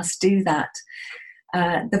helping us do that.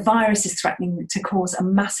 The virus is threatening to cause a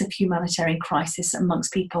massive humanitarian crisis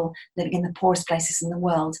amongst people living in the poorest places in the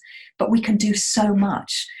world. But we can do so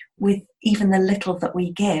much with even the little that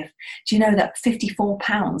we give. Do you know that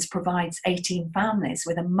 £54 provides 18 families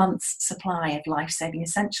with a month's supply of life-saving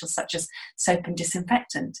essentials such as soap and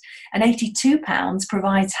disinfectant? And £82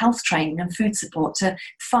 provides health training and food support to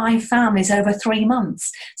 5 families over 3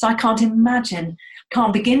 months. So I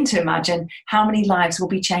can't begin to imagine how many lives will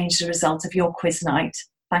be changed as a result of your quiz night.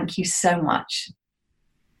 Thank you so much.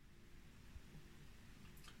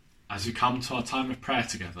 As we come to our time of prayer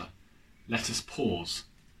together, let us pause.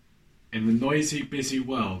 In the noisy, busy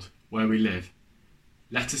world where we live,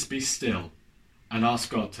 let us be still and ask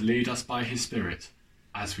God to lead us by His Spirit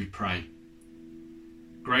as we pray.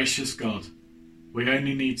 Gracious God, we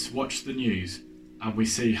only need to watch the news and we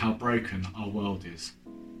see how broken our world is.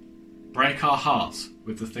 Break our hearts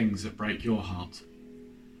with the things that break your heart.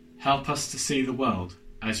 Help us to see the world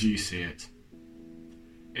as you see it.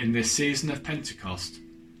 In this season of Pentecost,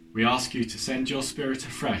 we ask you to send your Spirit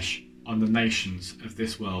afresh on the nations of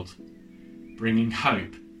this world, bringing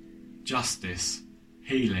hope, justice,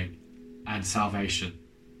 healing, and salvation.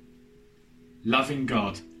 Loving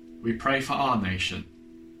God, we pray for our nation.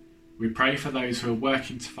 We pray for those who are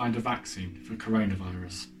working to find a vaccine for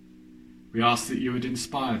coronavirus. We ask that you would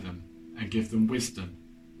inspire them and give them wisdom,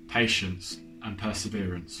 patience, and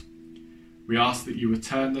perseverance. We ask that you would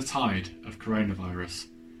turn the tide of coronavirus,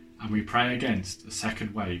 and we pray against a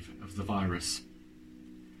second wave of the virus.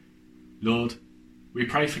 Lord, we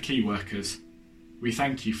pray for key workers. We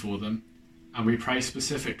thank you for them, and we pray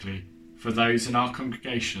specifically for those in our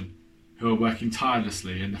congregation who are working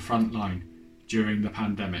tirelessly in the front line during the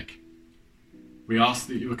pandemic. We ask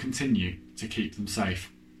that you will continue to keep them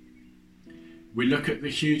safe. we look at the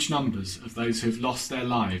huge numbers of those who've lost their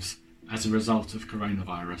lives as a result of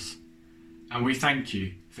coronavirus, and we thank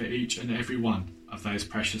you for each and every one of those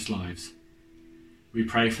precious lives. We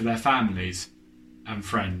pray for their families and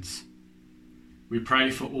friends. We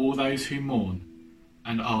pray for all those who mourn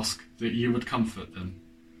and ask that you would comfort them.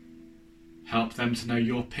 Help them to know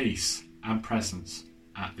your peace and presence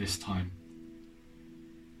at this time.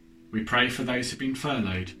 We pray for those who've been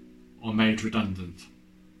furloughed or made redundant.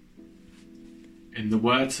 In the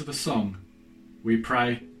words of a song, we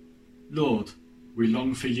pray, Lord, we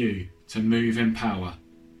long for you to move in power.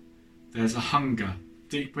 There's a hunger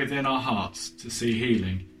deep within our hearts to see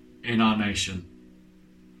healing in our nation.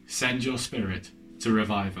 Send your Spirit to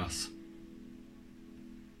revive us.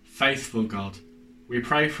 Faithful God, we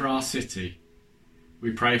pray for our city.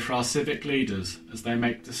 We pray for our civic leaders as they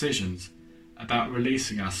make decisions about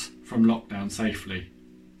releasing us from lockdown safely.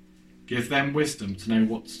 Give them wisdom to know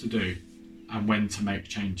what to do and when to make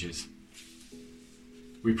changes.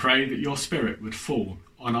 We pray that your Spirit would fall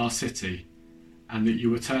on our city and that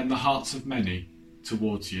you would turn the hearts of many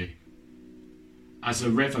towards you. As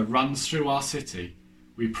a river runs through our city,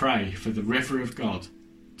 we pray for the river of God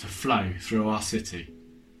to flow through our city,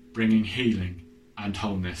 bringing healing and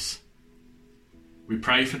wholeness. We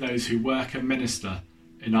pray for those who work and minister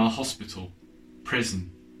in our hospital,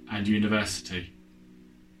 prison and university.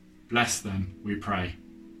 Bless them, we pray.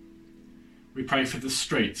 We pray for the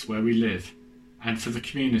streets where we live and for the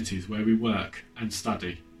communities where we work and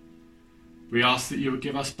study. We ask that you would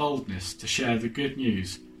give us boldness to share the good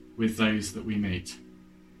news with those that we meet.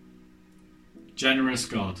 Generous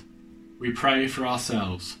God, we pray for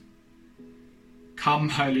ourselves. Come,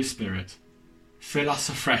 Holy Spirit, fill us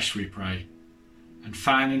afresh, we pray, and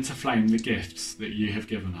fan into flame the gifts that you have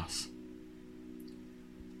given us.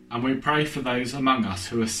 And we pray for those among us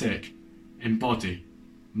who are sick in body,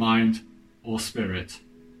 mind, or spirit.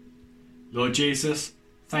 Lord Jesus,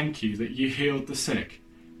 thank you that you healed the sick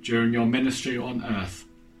during your ministry on earth,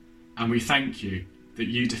 and we thank you that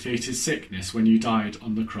you defeated sickness when you died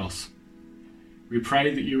on the cross. We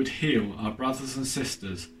pray that you would heal our brothers and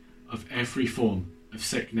sisters of every form of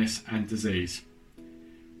sickness and disease.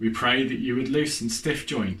 We pray that you would loosen stiff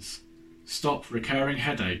joints, stop recurring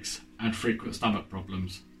headaches and frequent stomach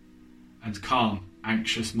problems, and calm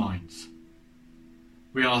anxious minds.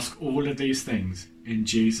 We ask all of these things in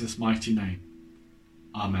Jesus' mighty name.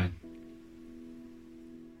 Amen.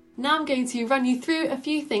 Now I'm going to run you through a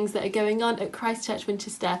few things that are going on at Christ Church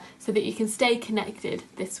Winchester so that you can stay connected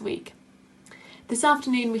this week. This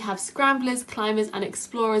afternoon we have Scramblers, Climbers and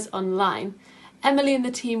Explorers online. Emily and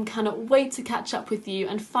the team cannot wait to catch up with you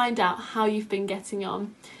and find out how you've been getting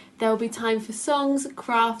on. There will be time for songs,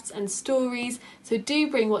 crafts and stories, so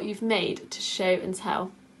do bring what you've made to show and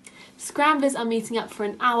tell. Scramblers are meeting up for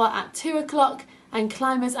an hour at 2 o'clock and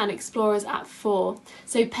Climbers and Explorers at 4.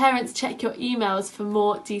 So parents, check your emails for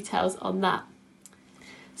more details on that.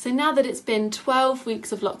 So now that it's been 12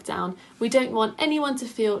 weeks of lockdown, we don't want anyone to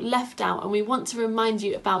feel left out and we want to remind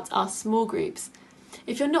you about our small groups.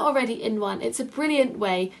 If you're not already in one, it's a brilliant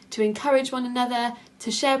way to encourage one another, to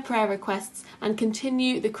share prayer requests and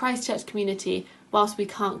continue the Christ Church community whilst we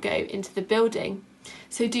can't go into the building.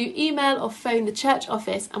 So do email or phone the church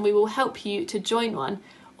office and we will help you to join one,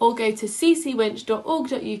 or go to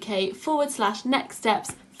ccwinch.org.uk/next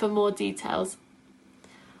steps for more details.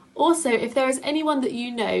 Also, if there is anyone that you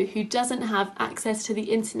know who doesn't have access to the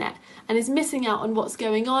internet and is missing out on what's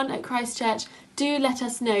going on at Christ Church, do let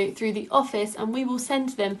us know through the office and we will send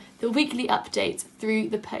them the weekly update through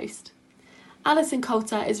the post. Alison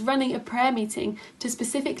Coulter is running a prayer meeting to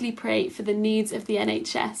specifically pray for the needs of the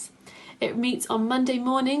NHS. It meets on Monday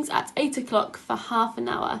mornings at 8 o'clock for half an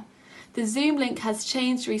hour. The Zoom link has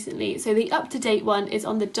changed recently, so the up-to-date one is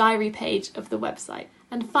on the diary page of the website.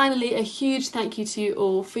 And finally, a huge thank you to you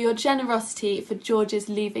all for your generosity for George's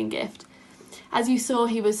leaving gift. As you saw,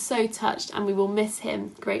 he was so touched and we will miss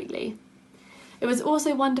him greatly. It was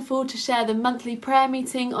also wonderful to share the monthly prayer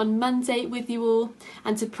meeting on Monday with you all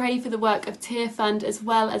and to pray for the work of Tear Fund as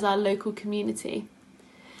well as our local community.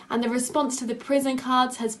 And the response to the prison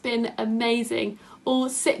cards has been amazing. All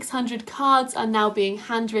 600 cards are now being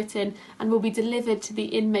handwritten and will be delivered to the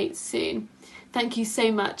inmates soon. Thank you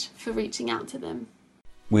so much for reaching out to them.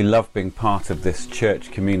 We love being part of this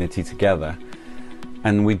church community together,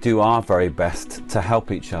 and we do our very best to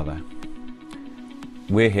help each other.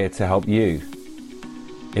 We're here to help you.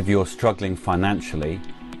 If you're struggling financially,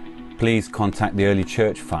 please contact the Early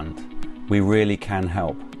Church Fund. We really can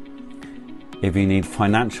help. If you need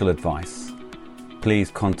financial advice,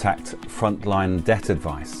 please contact Frontline Debt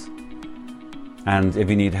Advice. And if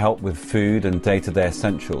you need help with food and day-to-day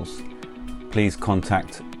essentials, please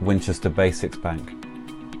contact Winchester Basics Bank.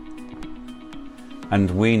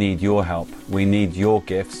 And we need your help. We need your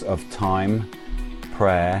gifts of time,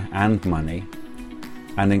 prayer and money,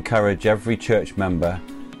 and encourage every church member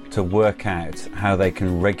to work out how they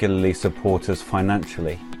can regularly support us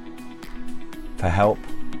financially. For help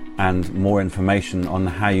and more information on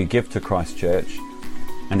how you give to Christ Church,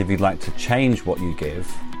 and if you'd like to change what you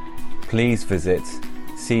give, please visit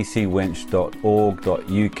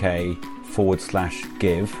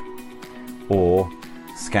ccwinch.org.uk/give or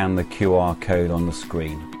scan the QR code on the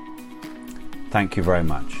screen. Thank you very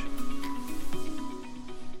much.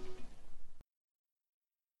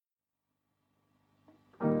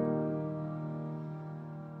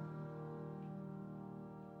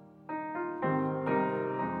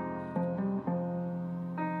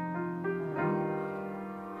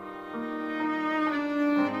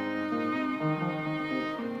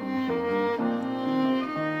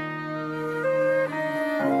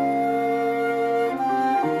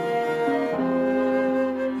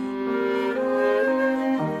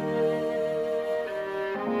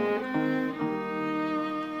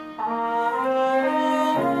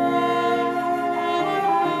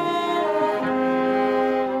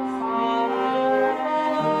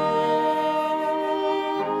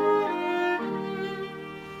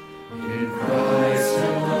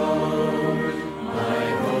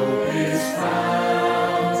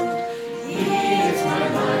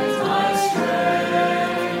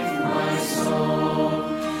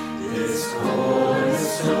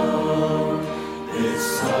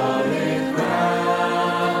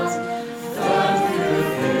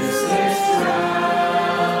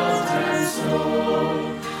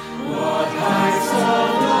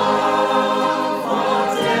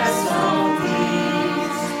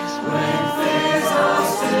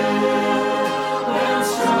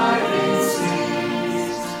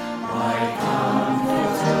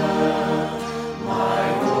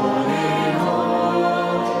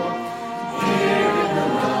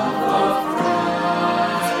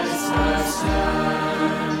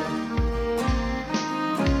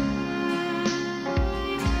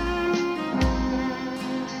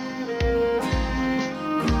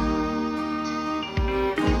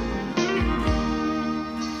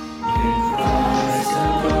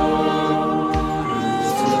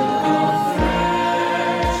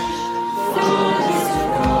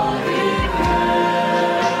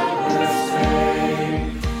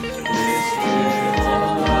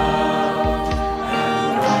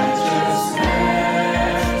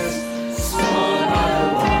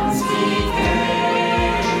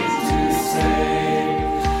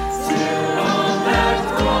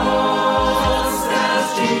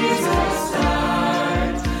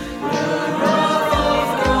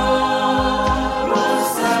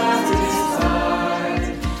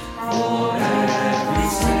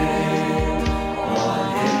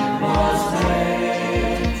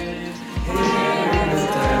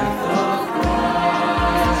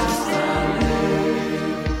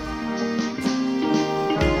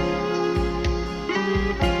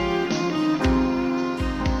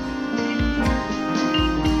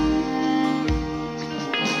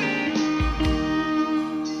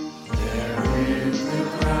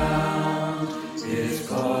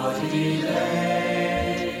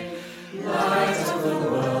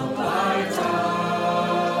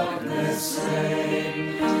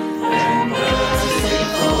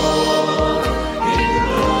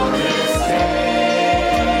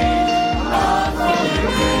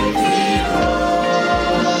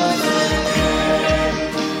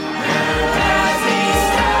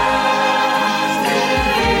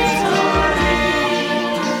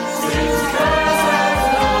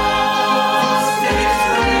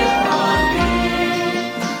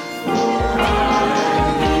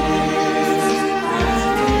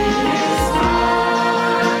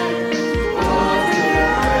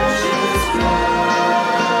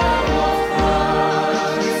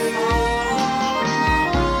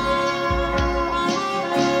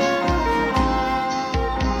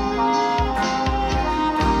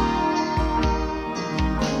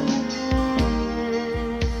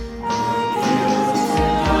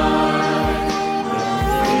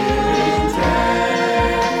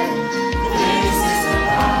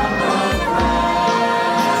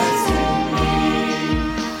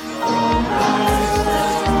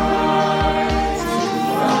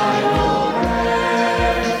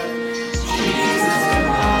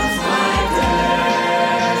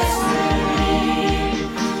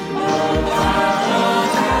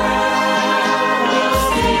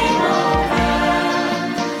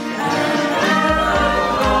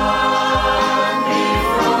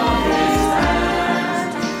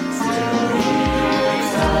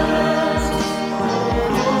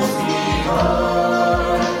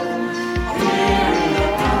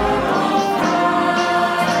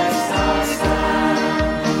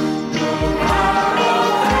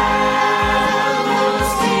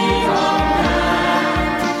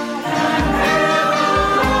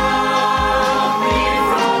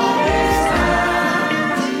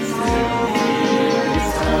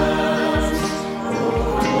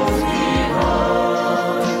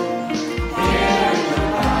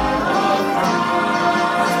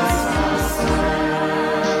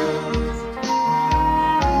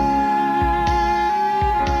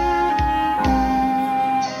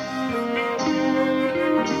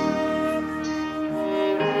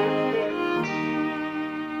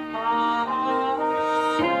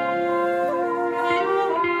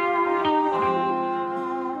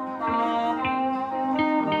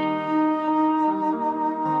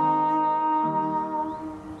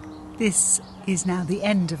 This is now the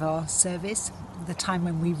end of our service, the time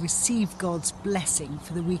when we receive God's blessing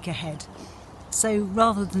for the week ahead. So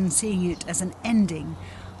rather than seeing it as an ending,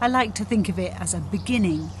 I like to think of it as a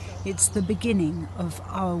beginning. It's the beginning of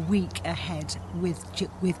our week ahead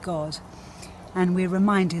with God. And we're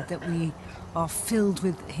reminded that we are filled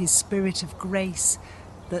with His Spirit of grace,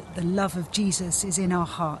 that the love of Jesus is in our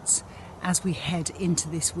hearts as we head into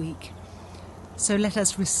this week. So let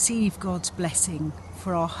us receive God's blessing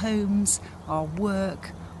for our homes, our work,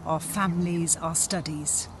 our families, our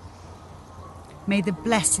studies. May the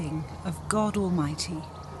blessing of God Almighty,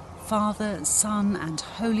 Father, Son and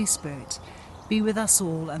Holy Spirit be with us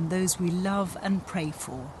all and those we love and pray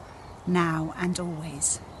for, now and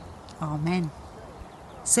always. Amen.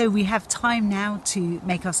 So we have time now to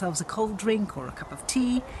make ourselves a cold drink or a cup of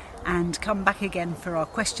tea and come back again for our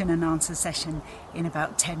question and answer session in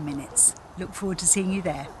about 10 minutes. Look forward to seeing you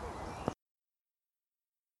there.